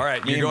 Okay. All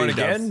right, Me you're and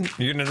going Bdubs. again?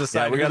 You're gonna Yeah,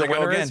 decide we who gotta the go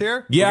winner again. is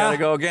here? We Yeah. gotta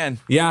go again.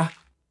 Yeah.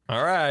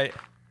 All right.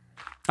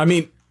 I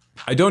mean,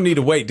 I don't need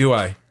to wait, do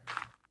I?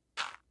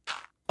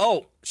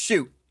 Oh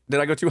shoot! Did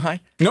I go too high?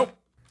 Nope.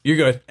 You're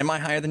good. Am I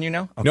higher than you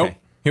now? Okay. Nope.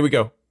 Here we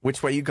go.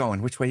 Which way you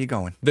going? Which way you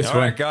going? This All way.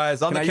 right,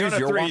 guys. On Can the I count use of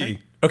your 3. water?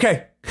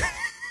 Okay.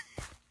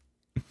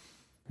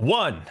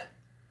 1,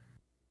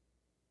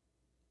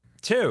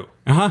 2,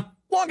 Uh-huh.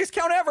 Longest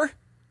count ever.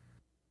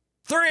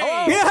 3.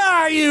 Oh.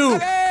 Yeah, you.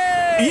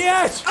 Hey!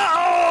 Yes!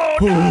 Oh,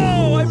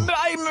 no!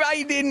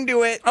 I didn't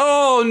do it.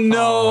 Oh,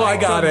 no. I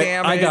got it.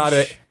 I got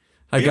it.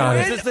 I got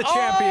This it. is the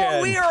champion.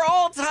 Oh, we are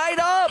all tied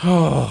up.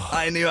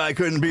 I knew I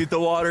couldn't beat the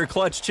water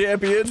clutch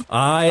champion.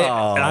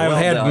 I've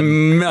had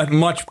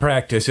much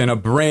practice in a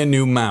brand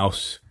new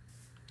mouse.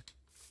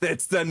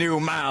 It's the new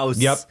mouse.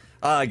 Yep.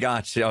 I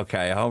got you.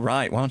 Okay. All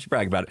right. Why don't you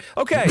brag about it?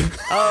 Okay.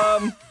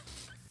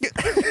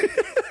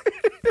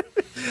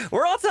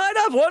 We're all tied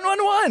up.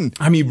 1-1-1.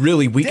 I mean,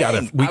 really, we gotta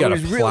I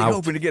was plow. really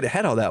hoping to get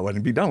ahead of that one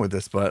and be done with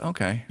this, but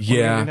okay. What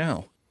Yeah. do we do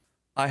now?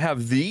 I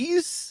have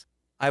these.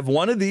 I have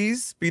one of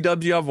these.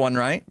 Bdubs, you have one,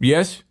 right?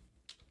 Yes.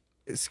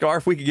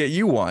 Scarf, we could get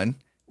you one.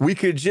 We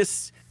could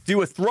just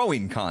do a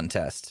throwing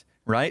contest,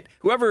 right?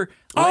 Whoever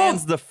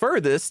lands the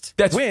furthest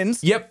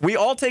wins. Yep. We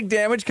all take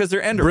damage because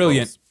they're ender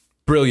Brilliant. pearls.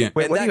 Brilliant.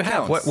 Wait, And what do that you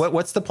have? counts.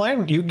 What's the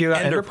plan? You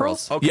got ender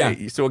pearls?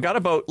 Okay, so we got a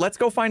boat. Let's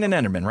go find an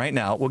enderman right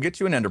now. We'll get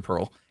you an ender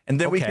pearl. And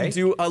then we can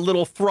do a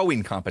little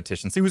throwing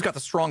competition. See who's got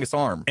the strongest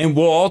arm. And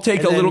we'll all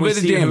take a little bit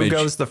of damage. Who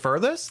goes the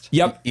furthest?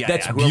 Yep. Yeah,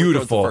 that's whoever goes the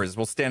beautiful. furthest.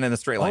 We'll stand in a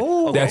straight line.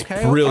 Oh, that's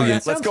okay,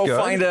 brilliant. Let's go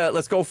find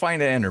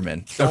an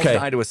enderman. Don't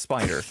die to a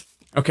spider.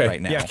 Okay.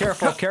 Right now. Yeah,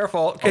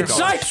 careful. It's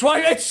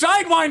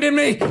sidewinding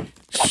me.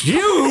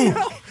 You.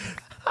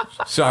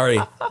 Sorry.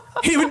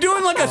 He was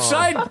doing like a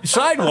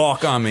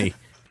sidewalk on me.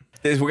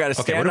 We got to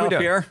stand up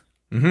here.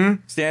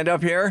 Stand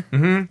up here.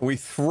 We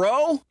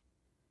throw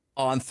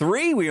on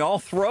 3. We all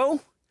throw.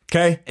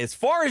 Okay. As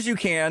far as you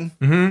can.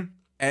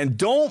 And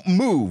don't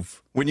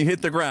move when you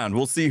hit the ground.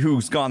 We'll see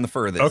who's gone the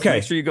furthest. Okay.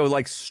 Make sure you go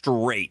like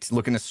straight.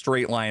 Look in a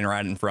straight line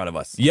right in front of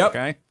us. Yep.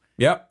 Okay.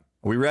 Yep.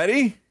 Are we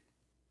ready?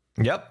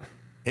 Yep.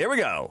 Here we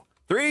go.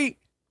 3,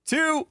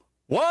 2,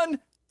 1,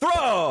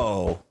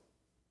 throw.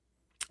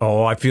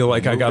 Oh, I feel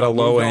like I got a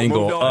low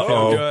angle.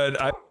 Uh-oh. Good.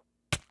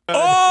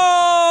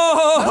 Oh!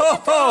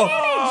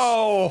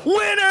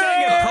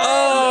 Winner!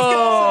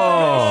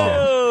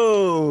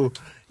 Oh!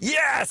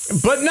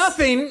 Yes! But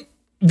nothing.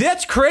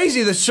 That's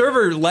crazy. The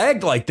server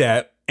lagged like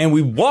that, and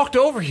we walked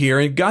over here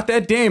and got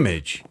that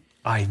damage.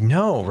 I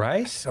know,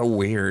 right? So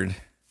weird.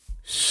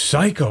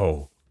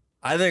 Psycho.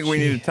 I think we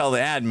need to tell the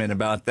admin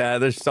about that.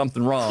 There's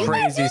something wrong.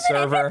 Crazy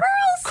server.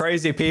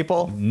 Crazy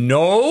people.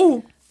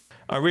 No.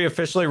 Are we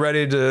officially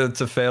ready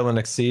to fail and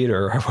exceed,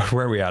 or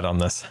where are we at on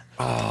this?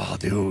 Oh,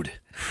 dude.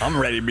 I'm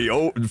ready to be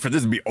for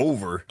this to be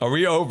over. Are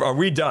we over? Are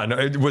we done?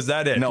 Was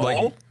that it?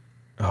 No.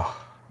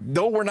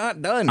 No, we're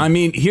not done. I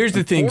mean, here's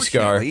the thing,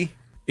 Scar.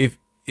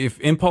 If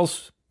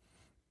Impulse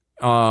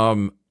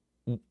finds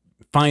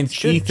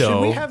Etho,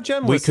 should we have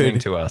Jem listening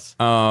to us?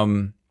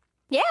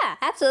 Yeah,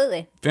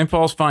 absolutely. If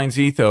Impulse finds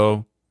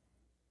Etho,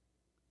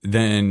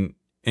 then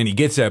and he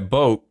gets that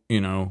boat,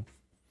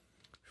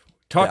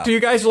 talk to you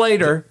guys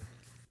later.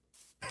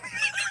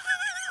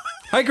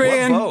 Hi,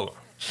 Grian. What boat?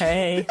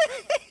 Hey.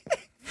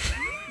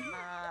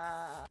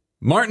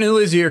 Martin and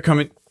Lizzie are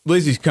coming.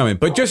 Lizzie's coming,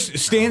 but just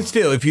stand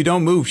still. If you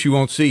don't move, she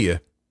won't see you.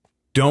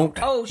 Don't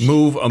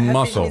move a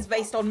muscle. Is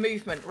based on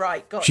movement,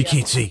 right? Got She ya.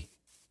 can't see.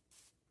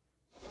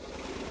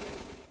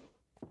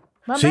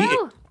 Mumbo. See,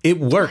 it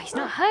worked. He's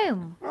not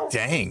home.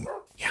 Dang.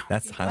 Yeah,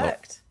 that's high.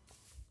 Worked.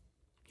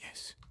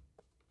 Yes,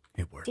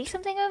 it worked. See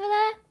something over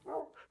there?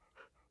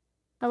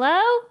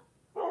 Hello?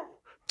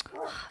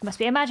 Must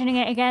be imagining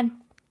it again.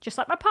 Just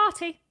like my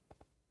party.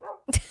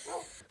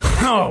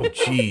 Oh,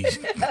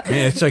 jeez.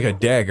 Man, it's like a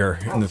dagger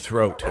in the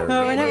throat. Oh,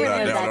 we're never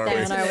going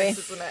that down, are we?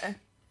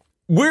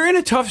 We're in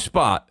a tough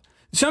spot.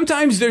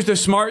 Sometimes there's the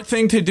smart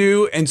thing to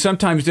do, and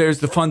sometimes there's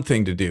the fun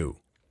thing to do.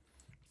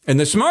 And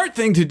the smart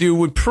thing to do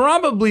would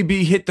probably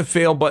be hit the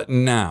fail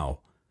button now,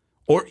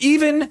 or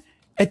even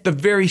at the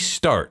very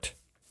start.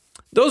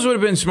 Those would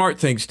have been smart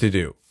things to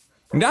do.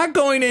 Not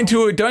going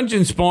into a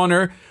dungeon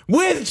spawner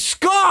with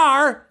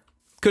Scar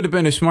could have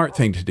been a smart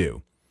thing to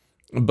do.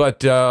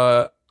 But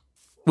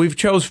we've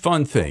chose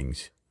fun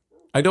things.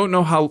 I don't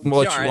know how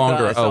much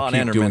longer I'll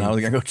keep doing. I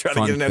was gonna go try to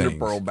get an ender things.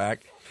 pearl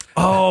back.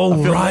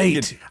 Oh,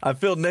 right. I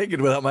feel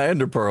naked without my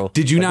ender pearl.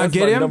 Did you not That's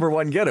get my him? number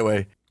 1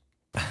 getaway.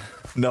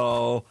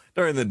 No,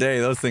 during the day,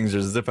 those things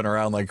are zipping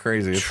around like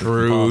crazy. It's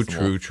True.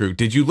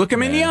 Did you look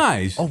him in the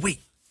eyes? Oh,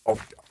 wait. Oh,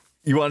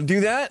 you want to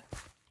do that?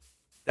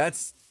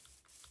 That's...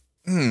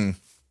 Gonna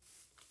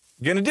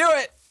do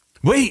it.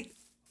 Wait.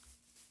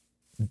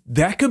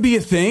 That could be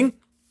a thing.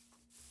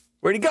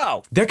 Where'd he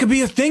go? That could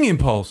be a thing,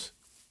 Impulse.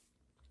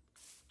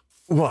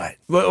 What?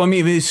 Well, I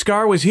mean, if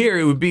Scar was here,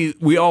 it would be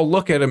we all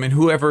look at him, and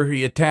whoever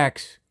he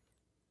attacks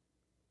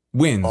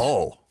wins.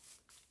 Oh.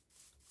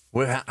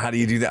 How do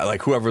you do that?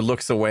 Like whoever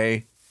looks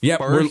away. Yeah,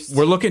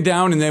 we're looking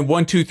down, and then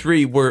 1, 2,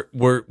 3.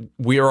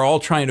 We are all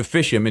trying to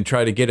fish him and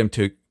try to get him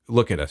to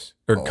look at us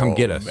or come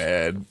get us.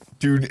 Man,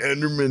 dude,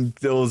 Enderman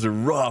kills are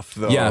rough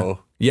though.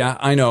 Yeah,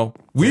 I know.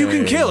 Well, you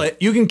can kill it.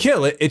 You can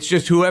kill it. It's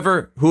just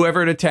whoever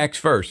it attacks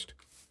first.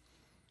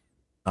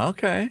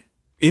 Okay.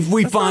 If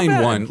we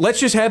find one,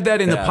 let's just have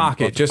that in the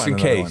pocket just in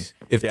case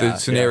if the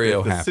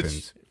scenario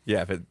happens.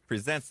 If it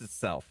presents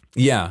itself.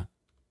 Yeah.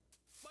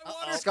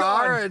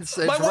 Scar, it's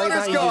My right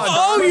water's now. gone.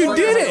 Oh, you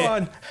did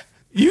it.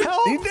 You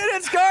did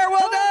it, Scar.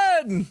 Well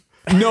done.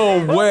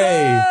 No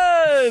way.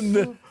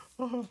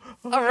 All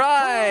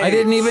right. I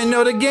didn't even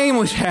know the game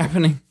was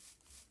happening.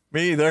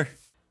 Me either.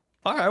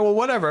 All right, well,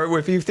 whatever.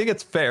 If you think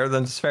it's fair,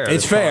 then it's fair.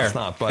 It's fair. It's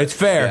not, but it's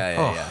fair.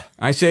 Yeah.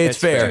 I say it's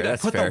fair.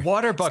 That's Put fair. the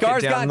water bucket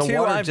Scar's down. got The two.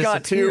 water I've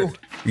got disappeared.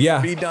 two.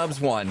 Yeah. Bdubs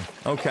one.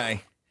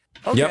 Okay.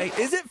 Okay. Yep.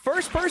 Is it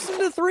first person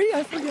to 3?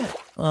 I forget.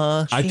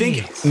 I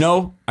think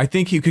no. I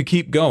think you could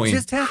keep going. You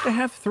just have to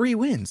have 3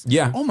 wins.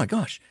 Yeah. Oh my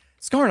gosh.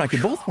 Scar and I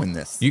could both win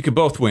this. You could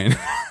both win.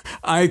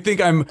 I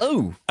think I'm.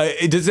 Oh.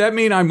 Does that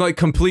mean I'm like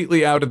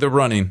completely out of the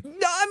running?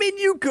 No, I mean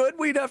you could.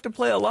 We'd have to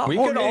play a lot We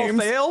more could games.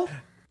 all fail.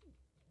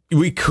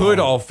 We could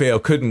all fail,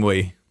 couldn't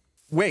we?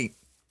 Wait.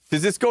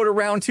 Does this go to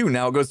round 2?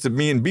 Now it goes to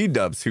me and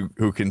Bdubs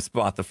who can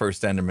spot the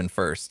first Enderman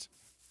first.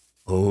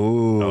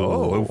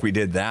 Oh. What if we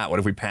did that? What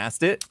if we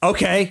passed it?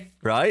 Okay.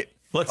 Right?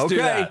 Let's do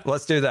that.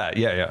 Let's do that.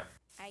 Yeah.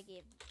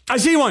 I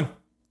see one.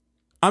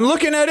 I'm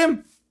looking at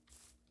him.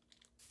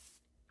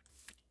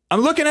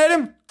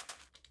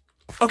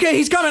 Okay,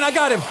 he's coming. I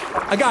got him.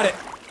 I got it.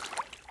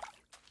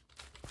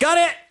 Got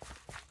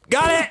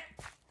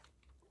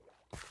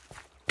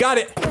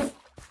it.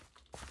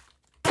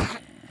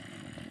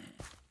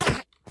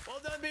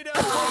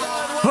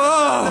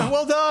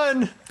 Well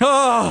done.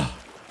 Oh,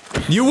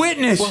 you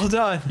witness. Well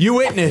done. You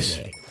witness.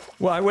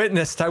 Well, I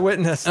witnessed.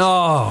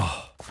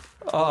 Oh,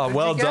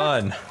 well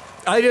done.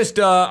 I just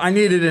I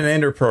needed an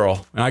ender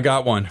pearl, and I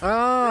got one.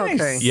 Oh,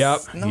 okay.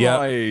 Yep.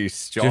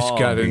 Nice job, Just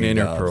got an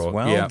ender Bdubs. pearl.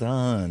 Well Yep.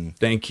 done.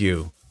 Thank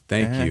you.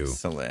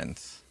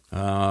 Excellent.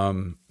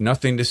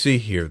 Nothing to see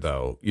here,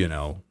 though. You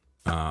know.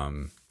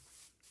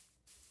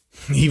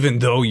 Even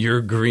though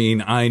you're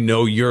green, I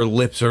know your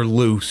lips are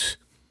loose.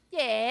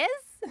 Yes.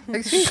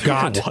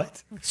 Scott.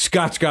 What?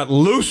 Scott's got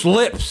loose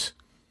lips.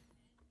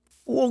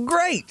 Well,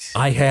 great.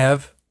 I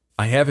have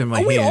in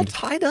my Are we all hand.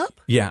 tied up?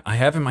 Yeah, I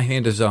have in my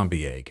hand a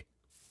zombie egg.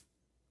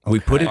 We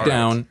put it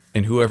down,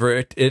 and whoever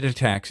it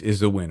attacks is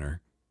the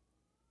winner.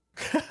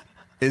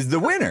 Is the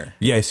winner?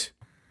 Yes.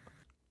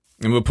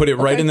 And we'll put it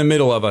right in the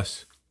middle of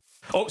us.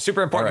 Oh,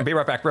 super important. Right. Be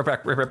right back.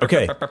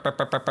 Okay.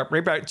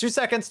 Right back. 2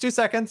 seconds. 2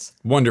 seconds.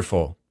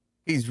 Wonderful.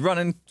 He's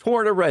running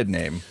toward a red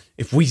name.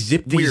 If we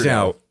zip these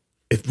out,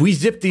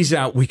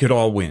 we could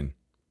all win.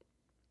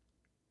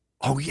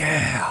 Oh,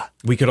 yeah.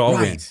 We could all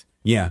win. Right.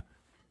 Yeah.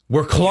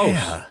 We're close.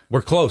 Yeah.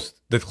 We're close.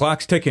 The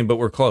clock's ticking, but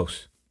we're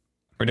close.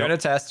 We're doing a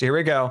test. Here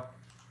we go.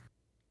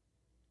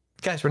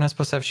 Guys, we're not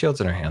supposed to have shields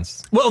in our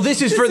hands. Well,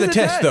 this is for the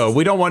test, though.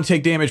 We don't want to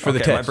take damage for the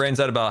test. My brain's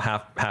at about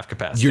half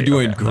capacity. You're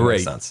doing that makes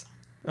great. sense.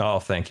 Oh,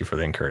 thank you for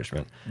the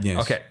encouragement. Yes.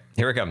 Okay,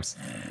 here it comes.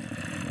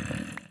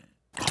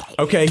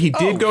 Okay, he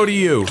did go to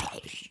you.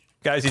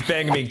 Guys, he's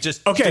banging me.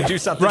 Just Okay, do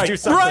something. Right, do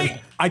something.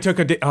 right. I took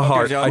a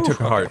heart. Joe. I took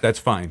a heart. That's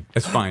fine.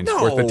 That's fine.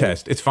 It's worth the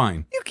test. It's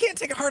fine. You can't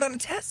take a heart on a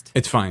test.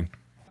 It's fine.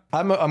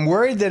 I'm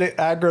worried that it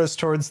aggroes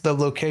towards the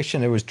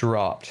location it was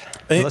dropped.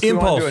 Unless we wanna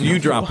Impulse, do a you new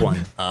drop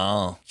one.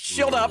 Oh.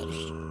 Shield up.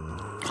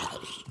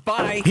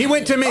 Bye. He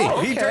went to me.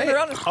 He turned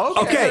around.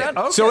 Okay,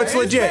 so it's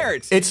There is legit.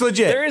 merit. It's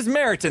legit. There is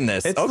merit in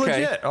this. It's okay.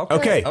 legit.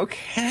 Okay.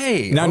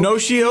 Okay. Now, no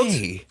shields.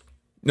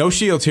 No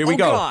shields. Here we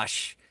go.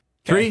 Gosh.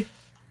 3,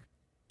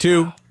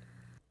 2,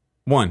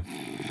 1.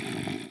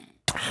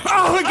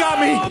 Oh, it got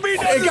me.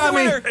 It got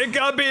me. It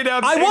got me.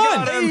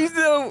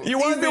 I won. You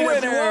won the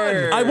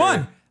winner. I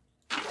won.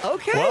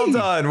 Okay. Well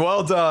done.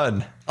 Well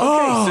done.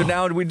 Okay, so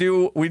now we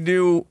do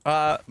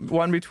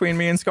one between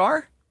me and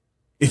Scar?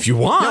 If you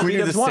want. We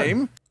do the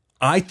same?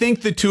 I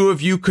think the two of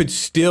you could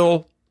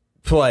still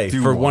play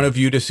for one of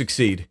you to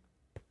succeed.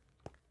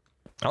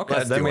 Okay,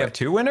 Let's then do we it. have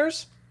 2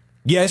 winners?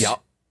 Yes. Yep.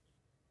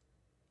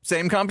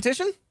 Same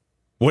competition?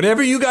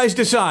 Whatever you guys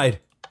decide.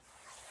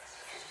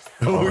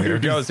 Oh, here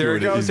it goes. Here it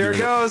goes. Here it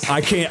goes.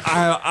 I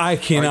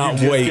cannot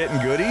Just wait.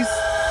 getting goodies?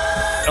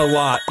 A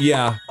lot,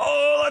 yeah.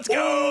 Oh, let's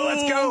go.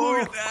 Let's go.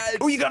 Look at that.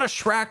 Oh, you got a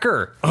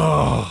Shracker.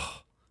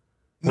 Oh.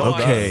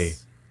 Okay.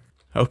 Nice.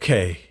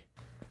 Okay.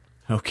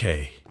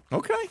 Okay.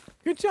 Okay.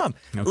 Good job.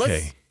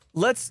 Okay.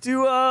 Let's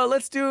do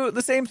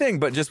the same thing,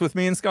 but just with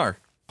me and Scar.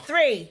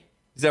 3,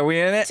 Is that we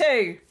in it?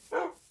 2,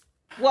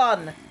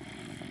 1.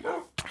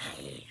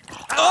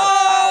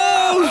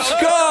 Oh,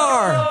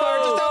 Scar!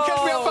 Just don't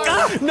catch me on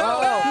fire.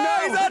 No,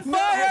 he's on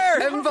fire!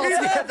 Impulse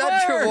get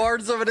that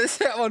towards him and it's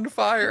set on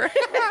fire.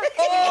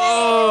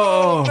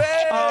 Oh.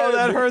 Oh,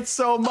 that hurts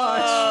so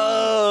much.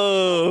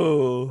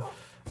 Oh.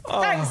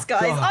 Thanks,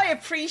 guys. I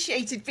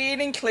appreciated being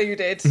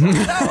included.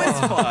 That was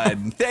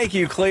fun. Thank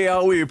you,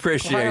 Cleo. We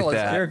appreciate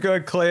that. You're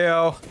good,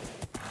 Cleo.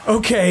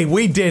 Okay,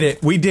 we did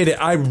it. We did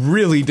it. I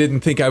really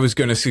didn't think I was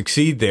going to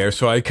succeed there,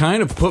 so I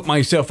kind of put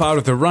myself out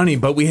of the running,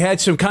 but we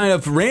had some kind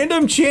of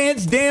random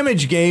chance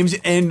damage games,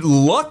 and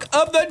luck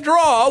of the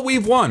draw,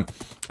 we've won.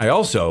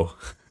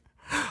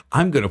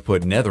 I'm going to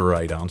put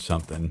netherite on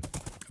something.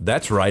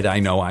 That's right,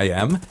 I know I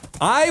am.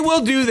 I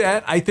will do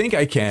that. I think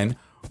I can.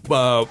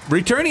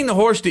 Returning the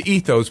horse to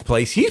Ethos'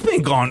 place. He's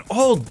been gone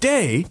all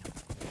day.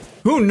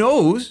 Who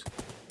knows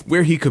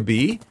where he could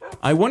be?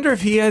 I wonder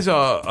if he has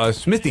a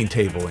smithing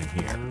table in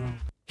here.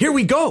 Here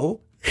we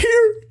go.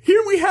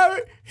 Here we have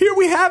it. Here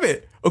we have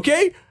it.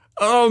 Okay.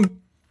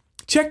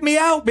 Check me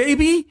out,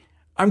 baby.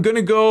 I'm going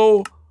to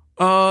go,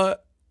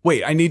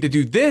 wait, I need to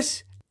do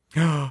this.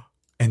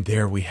 And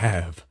there we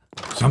have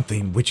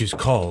something which is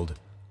called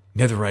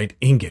netherite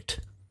ingot.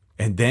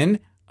 And then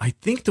I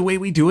think the way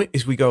we do it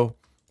is we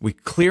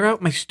clear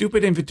out my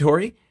stupid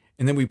inventory,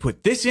 and then we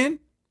put this in,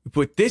 we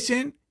put this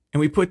in, and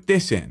we put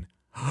this in.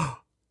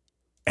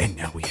 And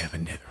now we have a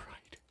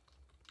netherite.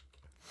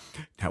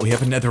 Now we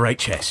have a netherite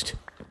chest.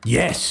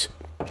 Yes.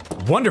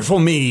 Wonderful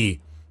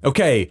me.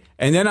 Okay,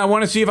 and then I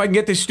want to see if I can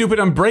get this stupid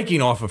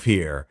unbreaking off of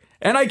here.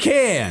 And I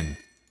can.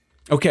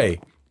 Okay,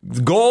 the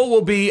goal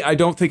will be, I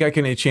don't think I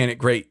can enchant it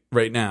great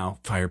right now.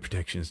 Fire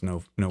protection is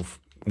no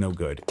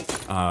good.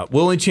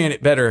 We'll enchant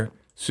it better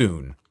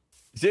soon.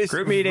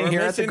 Group meeting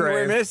here at the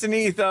grave. We're missing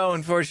Etho,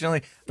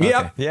 unfortunately.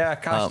 Yep. Okay. Yeah,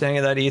 gosh dang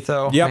it, that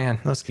Etho. Yep. Man,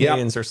 those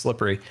Canadians are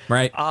slippery.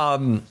 Right.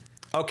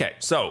 Okay,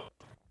 so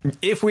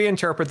if we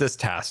interpret this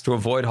task to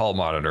avoid hull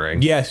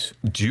monitoring, yes.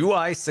 Do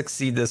I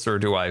succeed this or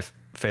do I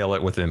fail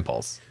it with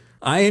impulse?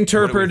 I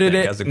interpreted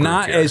it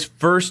not as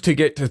first to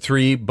get to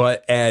 3,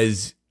 but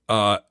as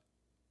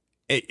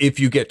if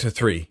you get to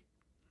 3.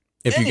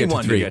 If you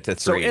get to 3.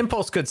 So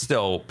impulse could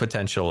still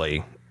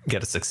potentially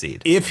get a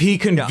succeed. If he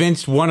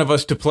convinced one of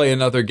us to play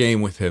another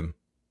game with him.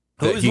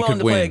 Who's willing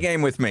to play a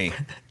game with me?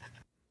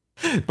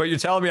 But you're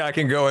telling me I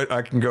can go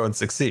and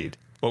succeed.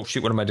 Oh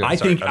shoot, what am I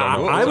doing?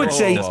 I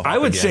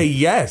would say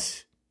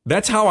yes.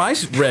 That's how I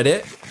read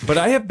it, but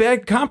I have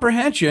bad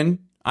comprehension.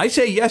 I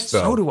say yes,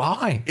 though. So do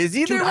I. Is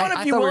either one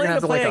of you willing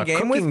to play a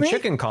game with me?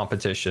 Chicken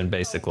competition,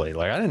 basically.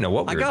 Like I didn't know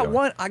what we were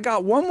doing. I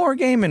got one more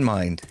game in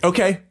mind.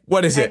 Okay,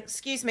 what is it?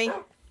 Excuse me.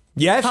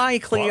 Yes. Hi,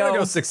 Cleo. Well, I'm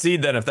gonna go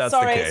succeed then if that's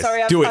the case.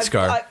 Sorry, do it,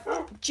 Scar.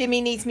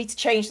 Jimmy needs me to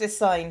change this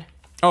sign.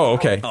 Oh,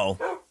 okay. Oh,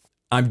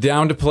 I'm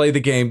down to play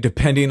the game,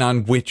 depending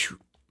on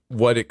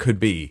what it could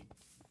be.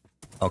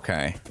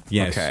 Okay.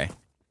 Yes. Okay.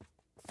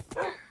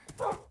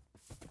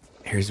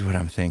 Here's what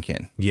I'm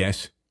thinking.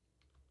 Yes.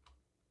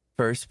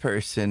 First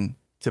person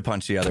to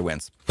punch the other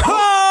wins.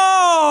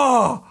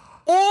 Oh!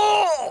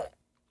 Oh!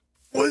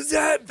 Was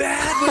that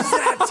bad? Was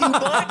that too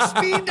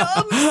much,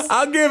 Bdubs?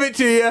 I'll give it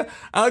to you.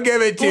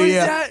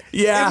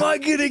 Yeah. Am I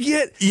gonna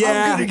get? Yeah.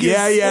 I'm gonna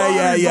get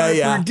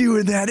Yeah. for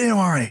doing that, am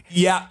I?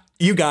 Yeah.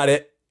 You got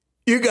it.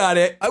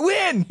 I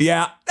win.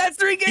 Yeah. That's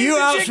 3 games. You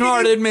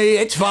outsmarted me.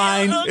 It's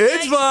fine. Okay.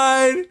 It's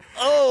fine.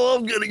 Oh,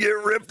 I'm gonna get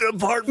ripped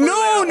apart.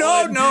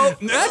 No.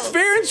 That's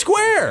fair and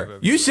square.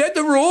 You said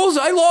the rules.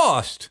 I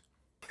lost.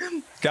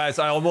 Guys,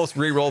 I almost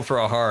re-rolled for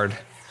a hard.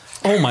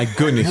 Oh my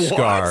goodness,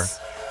 Scar.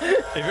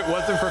 If it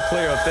wasn't for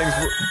Cleo,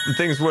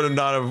 things would have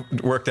not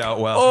have worked out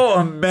well. Oh,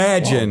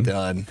 imagine.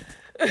 Well done.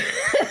 Well,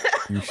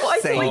 I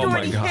thought we'd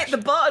already hit the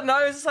button.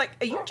 I was like,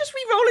 are you just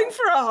re-rolling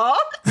for a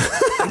heart?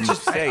 I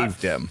just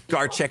saved him.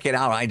 Scar, check it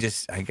out. I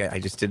just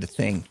did a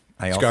thing.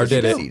 I Scar also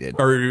did succeeded.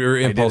 it. Or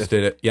Impulse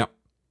did it. Yep.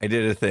 I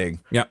did a thing.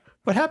 Yep.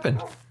 What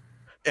happened?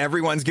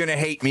 Everyone's gonna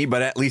hate me,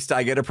 but at least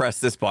I get to press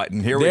this button.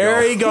 Here we go.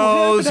 There he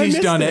goes. He's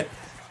done it.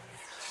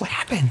 What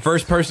happened?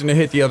 First person to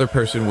hit the other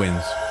person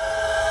wins.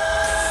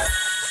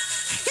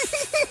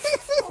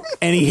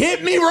 And he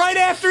hit me right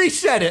after he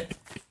said it.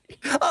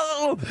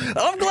 Oh,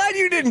 I'm glad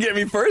you didn't get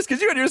me first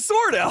because you had your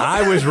sword out.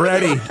 I was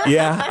ready.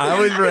 Yeah, I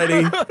was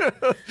ready.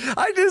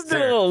 I just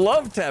did a little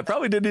love tap.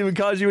 Probably didn't even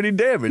cause you any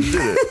damage,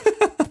 did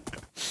it?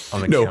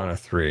 On the count of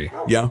 3.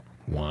 Yeah.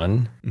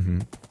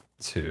 1,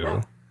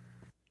 2,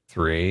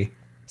 3.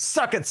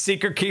 Suck it,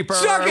 Secret Keeper.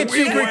 Suck it,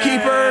 Secret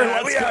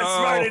Keeper. We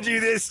outsmarted you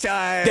this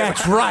time.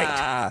 That's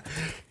right.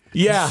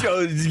 Yeah.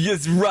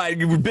 That's right.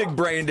 We big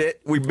brained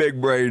it.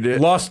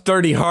 Lost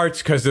 30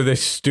 hearts because of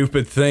this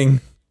stupid thing.